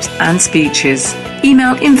workshops and speeches.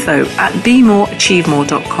 Email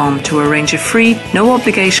info@bemoreachievemore.com to arrange a free,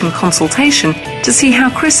 no-obligation consultation to see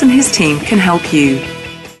how Chris and his team can help you.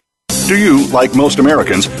 Do you, like most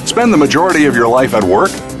Americans, spend the majority of your life at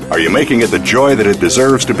work? Are you making it the joy that it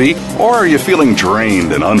deserves to be, or are you feeling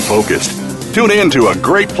drained and unfocused? Tune in to A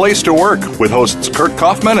Great Place to Work with hosts Kurt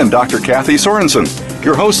Kaufman and Dr. Kathy Sorensen.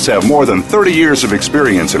 Your hosts have more than 30 years of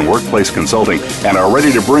experience in workplace consulting and are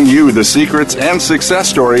ready to bring you the secrets and success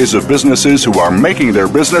stories of businesses who are making their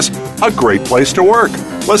business a great place to work.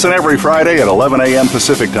 Listen every Friday at 11 a.m.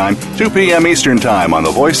 Pacific Time, 2 p.m. Eastern Time on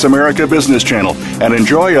the Voice America Business Channel and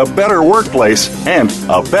enjoy a better workplace and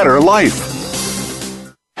a better life.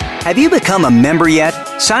 Have you become a member yet?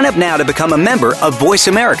 Sign up now to become a member of Voice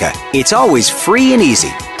America. It's always free and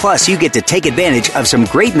easy. Plus, you get to take advantage of some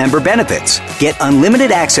great member benefits. Get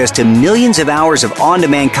unlimited access to millions of hours of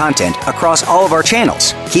on-demand content across all of our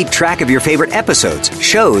channels. Keep track of your favorite episodes,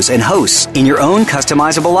 shows, and hosts in your own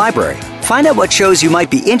customizable library. Find out what shows you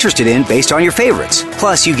might be interested in based on your favorites.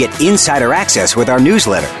 Plus, you get insider access with our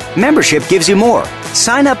newsletter. Membership gives you more.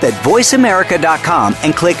 Sign up at voiceamerica.com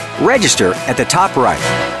and click Register at the top right.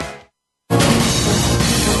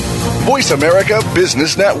 Voice America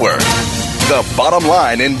Business Network, the bottom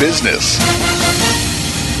line in business.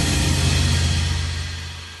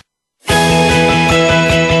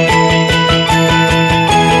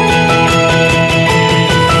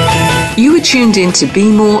 You are tuned in to Be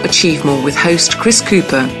More, Achieve More with host Chris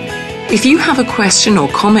Cooper. If you have a question or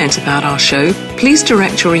comment about our show, please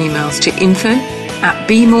direct your emails to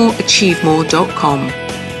info@bemoreachievemore.com.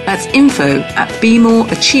 That's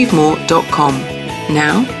info@bemoreachievemore.com.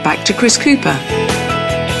 Now, back to Chris Cooper.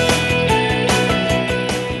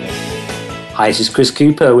 Hi, this is Chris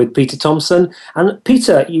Cooper with Peter Thomson. And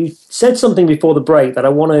Peter, you said something before the break that I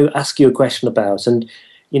want to ask you a question about. And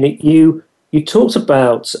you talked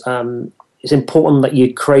about it's important that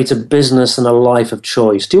you create a business and a life of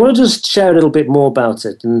choice. Do you want to just share a little bit more about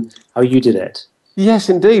it and how you did it? Yes,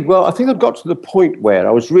 indeed. Well, I think I've got to the point where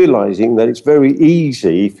I was realizing that it's very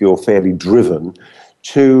easy, if you're fairly driven,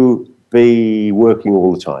 to be working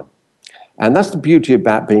all the time. And that's the beauty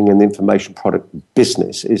about being in the information product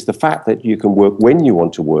business, is the fact that you can work when you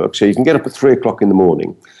want to work. So you can get up at 3 o'clock in the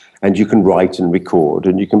morning and you can write and record,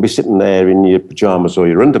 and you can be sitting there in your pajamas or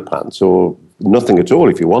your underpants or nothing at all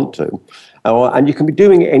if you want to. And you can be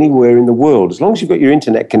doing it anywhere in the world. As long as you've got your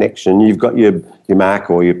internet connection, you've got your Mac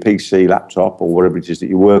or your PC, laptop, or whatever it is that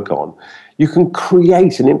you work on, you can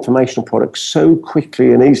create an informational product so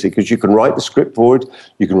quickly and easily because you can write the script for it,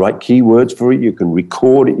 you can write keywords for it, you can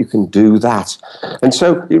record it, you can do that. And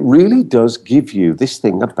so it really does give you this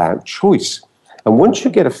thing about choice. And once you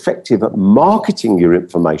get effective at marketing your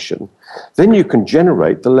information, then you can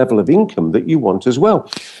generate the level of income that you want as well.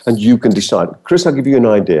 And you can decide. Chris, I'll give you an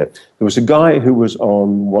idea. There was a guy who was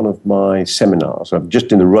on one of my seminars. I'm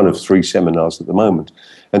just in the run of 3 seminars at the moment.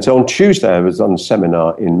 And so on Tuesday, I was on a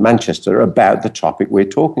seminar in Manchester about the topic we're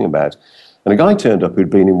talking about. And a guy turned up who'd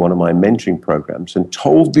been in one of my mentoring programs and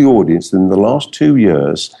told the audience that in the last 2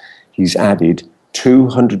 years, he's added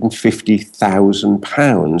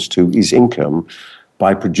 £250,000 to his income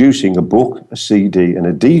by producing a book, a CD, and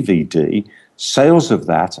a DVD sales of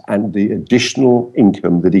that, and the additional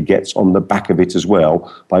income that he gets on the back of it as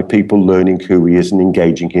well by people learning who he is and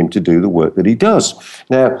engaging him to do the work that he does.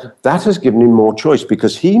 Now, that has given him more choice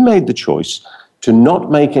because he made the choice to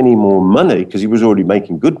not make any more money because he was already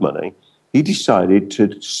making good money. He decided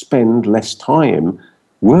to spend less time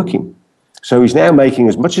working. So he's now making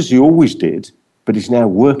as much as he always did, but he's now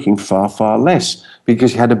working far, far less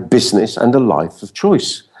because he had a business and a life of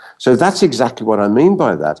choice. So that's exactly what I mean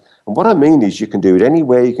by that. And what I mean is you can do it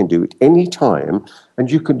anywhere, you can do it any time,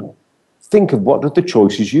 and you can think of what are the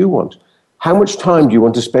choices you want. How much time do you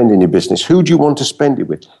want to spend in your business? Who do you want to spend it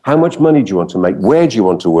with? How much money do you want to make? Where do you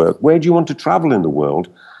want to work? Where do you want to travel in the world?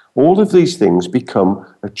 All of these things become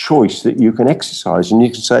a choice that you can exercise, and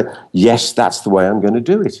you can say, yes, that's the way I'm going to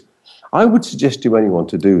do it. I would suggest to anyone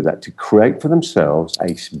to do that, to create for themselves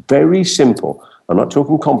a very simple, I'm not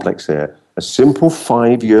talking complex here, a simple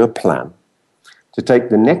 5-year plan to take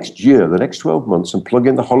the next year, the next 12 months, and plug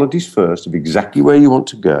in the holidays first of exactly where you want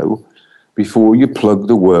to go before you plug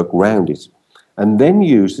the work round it. And then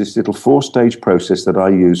use this little 4-stage process that I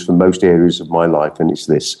use for most areas of my life, and it's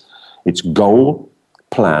this. It's goal,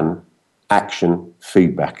 plan, action,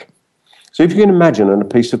 feedback. So if you can imagine on a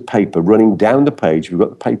piece of paper running down the page, we've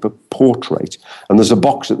got the paper portrait, and there's a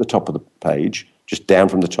box at the top of the page, just down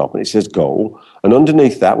from the top, and it says goal. And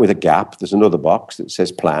underneath that, with a gap, there's another box that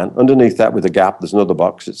says plan. Underneath that, with a gap, there's another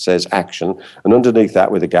box that says action. And underneath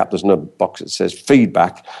that, with a gap, there's another box that says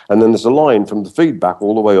feedback. And then there's a line from the feedback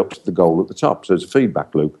all the way up to the goal at the top. So it's a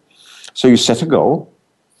feedback loop. So you set a goal.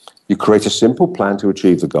 You create a simple plan to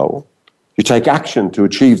achieve the goal. You take action to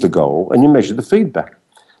achieve the goal, and you measure the feedback.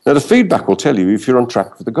 Now, the feedback will tell you if you're on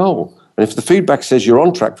track for the goal. And if the feedback says you're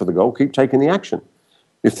on track for the goal, keep taking the action.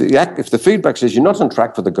 If the feedback says you're not on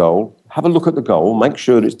track for the goal, have a look at the goal, make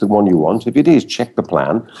sure it's the one you want. If it is, check the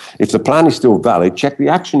plan. If the plan is still valid, check the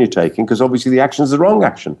action you're taking, because obviously the action is the wrong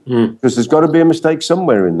action. Because there's got to be a mistake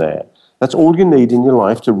somewhere in there. That's all you need in your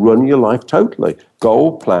life to run your life totally.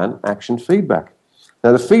 Goal, plan, action, feedback.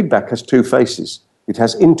 Now, the feedback has 2 faces. It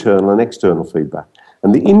has internal and external feedback.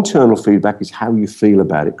 And the internal feedback is how you feel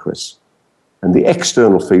about it, Chris. And the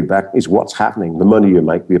external feedback is what's happening, the money you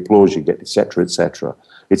make, the applause you get, etc., etc.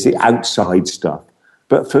 It's the outside stuff.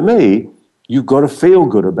 But for me, you've got to feel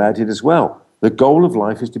good about it as well. The goal of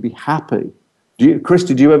life is to be happy. Chris,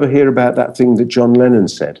 did you ever hear about that thing that John Lennon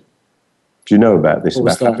said? Do you know about this?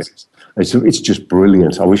 About happiness? It's just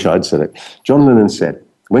brilliant. I wish I'd said it. John Lennon said,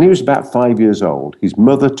 when he was about 5 years old, his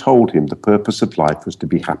mother told him the purpose of life was to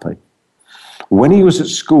be happy. When he was at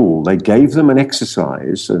school, they gave them an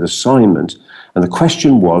exercise, an assignment, and the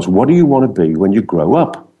question was, what do you want to be when you grow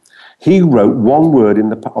up? He wrote one word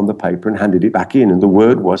on the paper and handed it back in, and the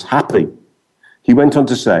word was happy. He went on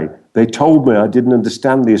to say, they told me I didn't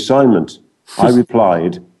understand the assignment. I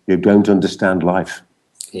replied, you don't understand life.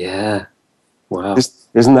 Yeah. Wow.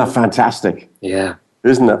 Isn't that fantastic? Yeah.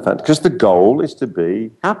 Isn't that fantastic? Because the goal is to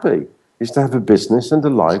be happy, is to have a business and a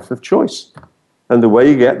life of choice. And the way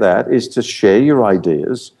you get that is to share your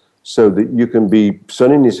ideas so that you can be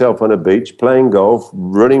sunning yourself on a beach, playing golf,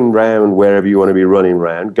 running around wherever you want to be running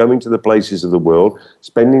around, going to the places of the world,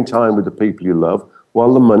 spending time with the people you love,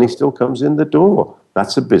 while the money still comes in the door.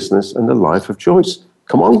 That's a business and a life of choice.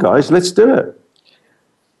 Come on, guys, let's do it.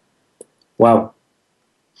 Wow.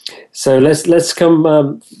 So let's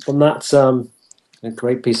come from that a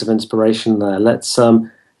great piece of inspiration there. Let's have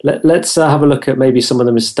a look at maybe some of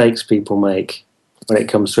the mistakes people make when it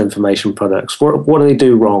comes to information products. What do they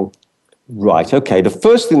do wrong? Right, okay. The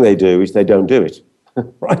first thing they do is they don't do it.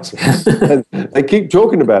 Right. They keep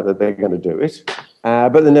talking about that they're going to do it,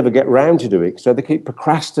 but they never get round to doing it, so they keep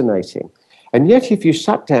procrastinating. And yet if you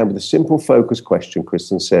sat down with a simple focus question,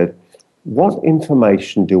 Chris, and said, what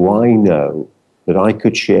information do I know that I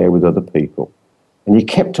could share with other people? And you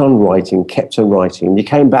kept on writing, and you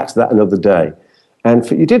came back to that another day. And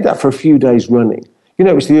you did that for a few days running. You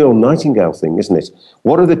know, it's the old Nightingale thing, isn't it?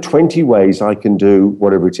 What are the 20 ways I can do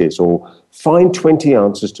whatever it is? Or find 20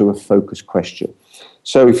 answers to a focus question.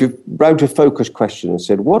 So if you wrote a focus question and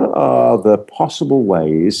said, what are the possible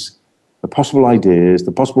ways, the possible ideas,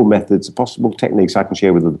 the possible methods, the possible techniques I can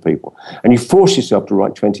share with other people? And you force yourself to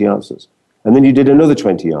write 20 answers. And then you did another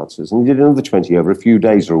 20 answers, and you did another 20 over a few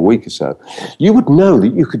days or a week or so. You would know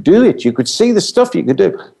that you could do it. You could see the stuff you could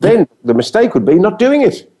do. Then the mistake would be not doing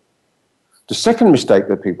it. The second mistake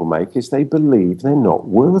that people make is they believe they're not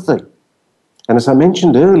worthy. And as I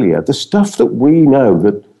mentioned earlier, the stuff that we know,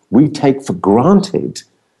 that we take for granted,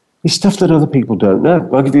 is stuff that other people don't know.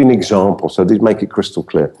 I'll give you an example so to make it crystal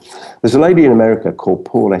clear. There's a lady in America called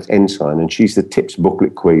Paulette Ensign, and she's the tips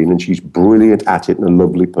booklet queen, and she's brilliant at it and a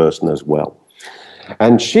lovely person as well.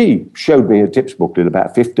 And she showed me a tips booklet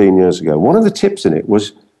about 15 years ago. One of the tips in it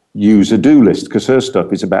was use a do list, because her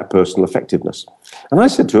stuff is about personal effectiveness. And I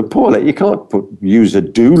said to her, Paula, you can't use a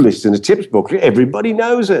do list in a tips booklet. Everybody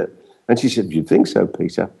knows it. And she said, you'd think so,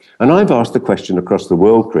 Peter. And I've asked the question across the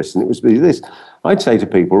world, Chris, and it was this. I'd say to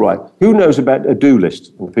people, right, who knows about a do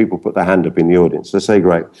list? And people put their hand up in the audience. They say,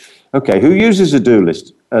 great. Okay, who uses a do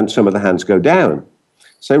list? And some of the hands go down.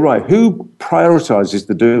 Say, right, who prioritizes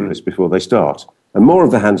the do list before they start? And more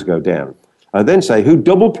of the hands go down. I then say, who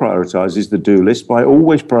double prioritizes the do list by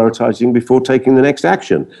always prioritizing before taking the next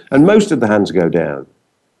action? And most of the hands go down.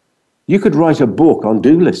 You could write a book on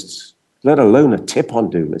do lists, let alone a tip on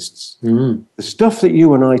do lists. The stuff that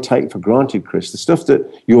you and I take for granted, Chris, the stuff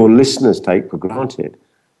that your listeners take for granted,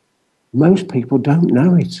 most people don't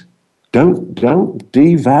know it. Don't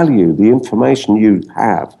devalue the information you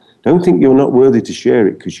have. Don't think you're not worthy to share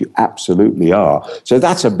it, because you absolutely are. So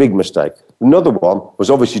that's a big mistake. Another one was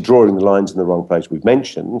obviously drawing the lines in the wrong place, we've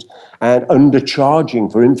mentioned, and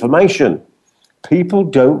undercharging for information. People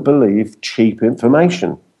don't believe cheap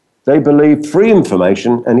information. They believe free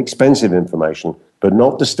information and expensive information, but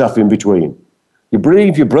not the stuff in between. You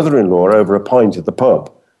believe your brother-in-law over a pint at the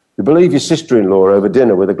pub. You believe your sister-in-law over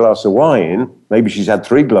dinner with a glass of wine. Maybe she's had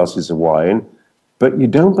 3 glasses of wine, but you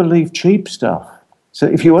don't believe cheap stuff. So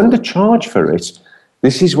if you undercharge for it,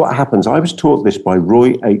 this is what happens. I was taught this by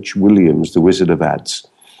Roy H. Williams, the Wizard of Ads.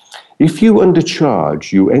 If you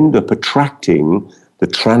undercharge, you end up attracting the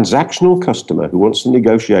transactional customer who wants to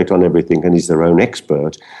negotiate on everything and is their own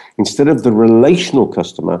expert, instead of the relational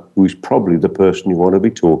customer who's probably the person you want to be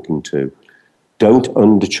talking to. Don't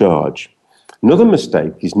undercharge. Another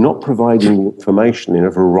mistake is not providing information in a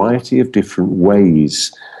variety of different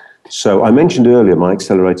ways. So I mentioned earlier my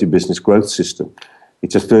Accelerated Business Growth System.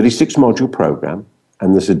 It's a 36-module program,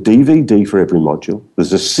 and there's a DVD for every module,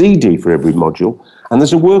 there's a CD for every module, and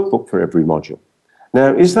there's a workbook for every module.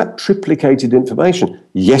 Now, is that triplicated information?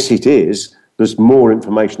 Yes, it is. There's more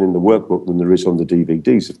information in the workbook than there is on the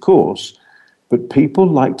DVDs, of course, but people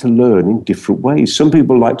like to learn in different ways. Some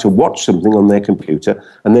people like to watch something on their computer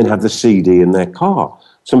and then have the CD in their car.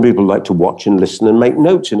 Some people like to watch and listen and make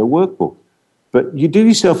notes in a workbook. But you do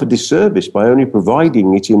yourself a disservice by only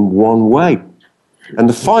providing it in one way. And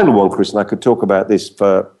the final one, Chris, and I could talk about this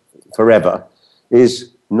for forever,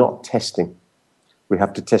 is not testing. We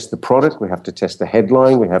have to test the product, we have to test the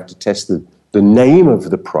headline, we have to test the name of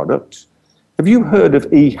the product. Have you heard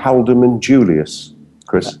of E. Haldeman Julius,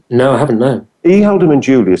 Chris? No, I haven't, no. E. Haldeman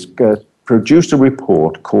Julius produced a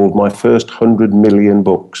report called My First 100 Million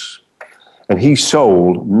Books. And he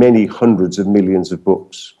sold many hundreds of millions of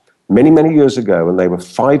books many, many years ago, and they were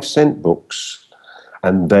 5-cent books,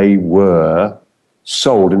 and they were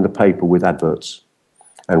sold in the paper with adverts.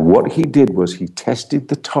 And what he did was he tested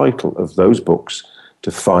the title of those books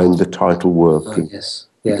to find the title working. Yes.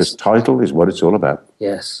 Because title is what it's all about.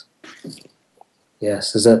 Yes.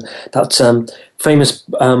 There's that famous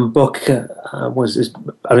book. I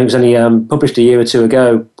think it was only published a year or two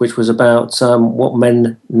ago, which was about what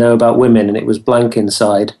men know about women, and it was blank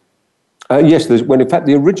inside. Yes, in fact,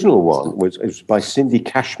 the original one was by Cindy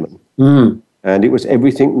Cashman. And it was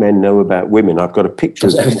Everything Men Know About Women. I've got a picture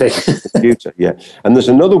of it on the computer. Yeah. And there's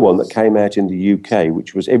another one that came out in the UK,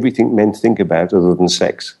 which was Everything Men Think About Other Than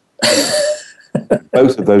Sex.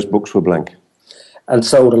 Both of those books were blank. And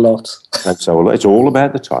sold a lot. It's all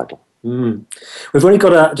about the title. We've only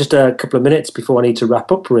got just a couple of minutes before I need to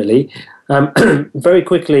wrap up, really. Very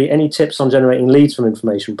quickly, any tips on generating leads from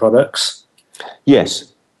information products?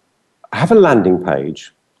 Yes. Have a landing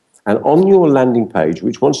page. And on your landing page,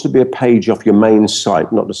 which wants to be a page off your main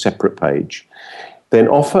site, not a separate page, then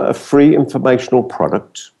offer a free informational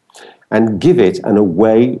product and give it an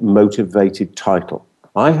away-motivated title.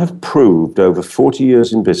 I have proved over 40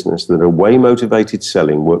 years in business that away-motivated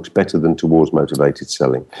selling works better than towards-motivated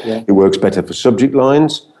selling. Yeah. It works better for subject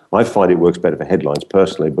lines. I find it works better for headlines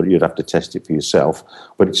personally, but you'd have to test it for yourself.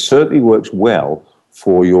 But it certainly works well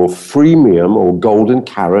for your freemium or golden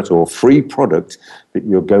carrot or free product that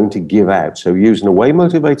you're going to give out. So use an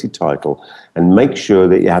away-motivated title and make sure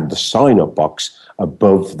that you have the sign-up box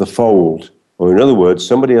above the fold. Or in other words,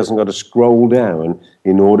 somebody hasn't got to scroll down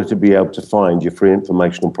in order to be able to find your free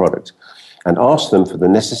informational product. And ask them for the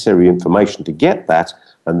necessary information to get that,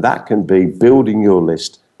 and that can be building your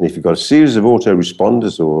list. And if you've got a series of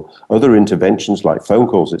autoresponders or other interventions like phone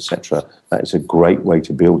calls, etc., that is a great way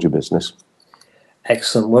to build your business.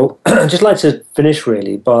 Excellent. Well, I'd just like to finish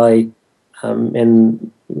really by,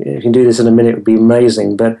 and if you can do this in a minute, it would be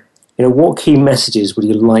amazing. But what key messages would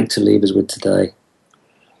you like to leave us with today?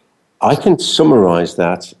 I can summarize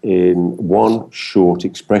that in one short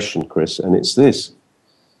expression, Chris, and it's this: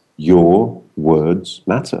 Your words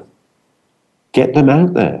matter. Get them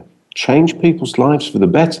out there. Change people's lives for the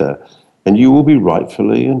better, and you will be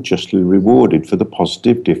rightfully and justly rewarded for the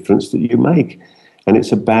positive difference that you make. And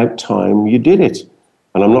it's about time you did it.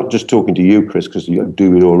 And I'm not just talking to you, Chris, because you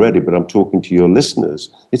do it already, but I'm talking to your listeners.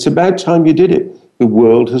 It's about time you did it. The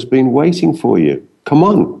world has been waiting for you. Come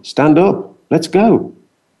on, stand up. Let's go.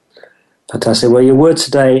 Fantastic. Well, your word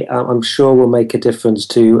today, I'm sure, will make a difference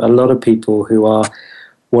to a lot of people who are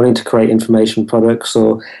wanting to create information products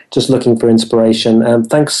or just looking for inspiration.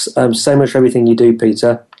 Thanks so much for everything you do,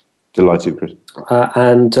 Peter. Delighted, Chris.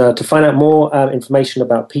 And to find out more information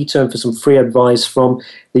about Peter and for some free advice from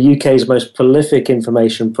the UK's most prolific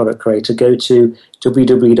information product creator, go to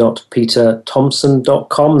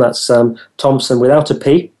www.peterthomson.com. That's Thomson without a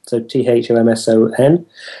P, so Thomson.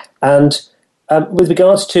 And with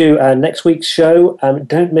regards to next week's show,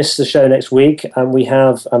 don't miss the show next week. We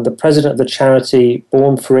have the president of the charity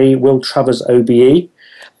Born Free, Will Travers OBE,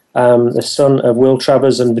 the son of Will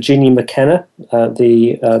Travers and Virginia McKenna,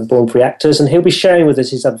 the Born Free actors, and he'll be sharing with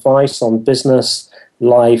us his advice on business,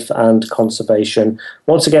 life, and conservation.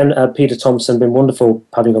 Once again, Peter Thomson, been wonderful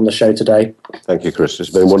having you on the show today. Thank you, Chris. It's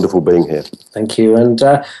been wonderful being here. Thank you, and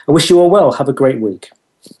I wish you all well. Have a great week.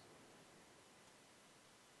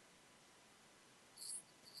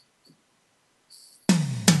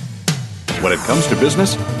 When it comes to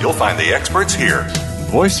business, you'll find the experts here.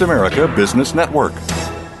 Voice America Business Network.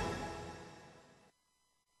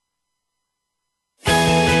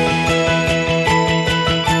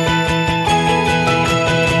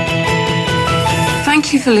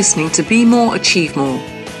 Thank you for listening to Be More, Achieve More.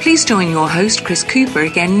 Please join your host, Chris Cooper,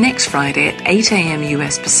 again next Friday at 8 a.m.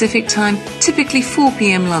 US Pacific Time, typically 4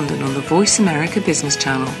 p.m. London on the Voice America Business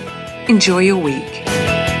Channel. Enjoy your week.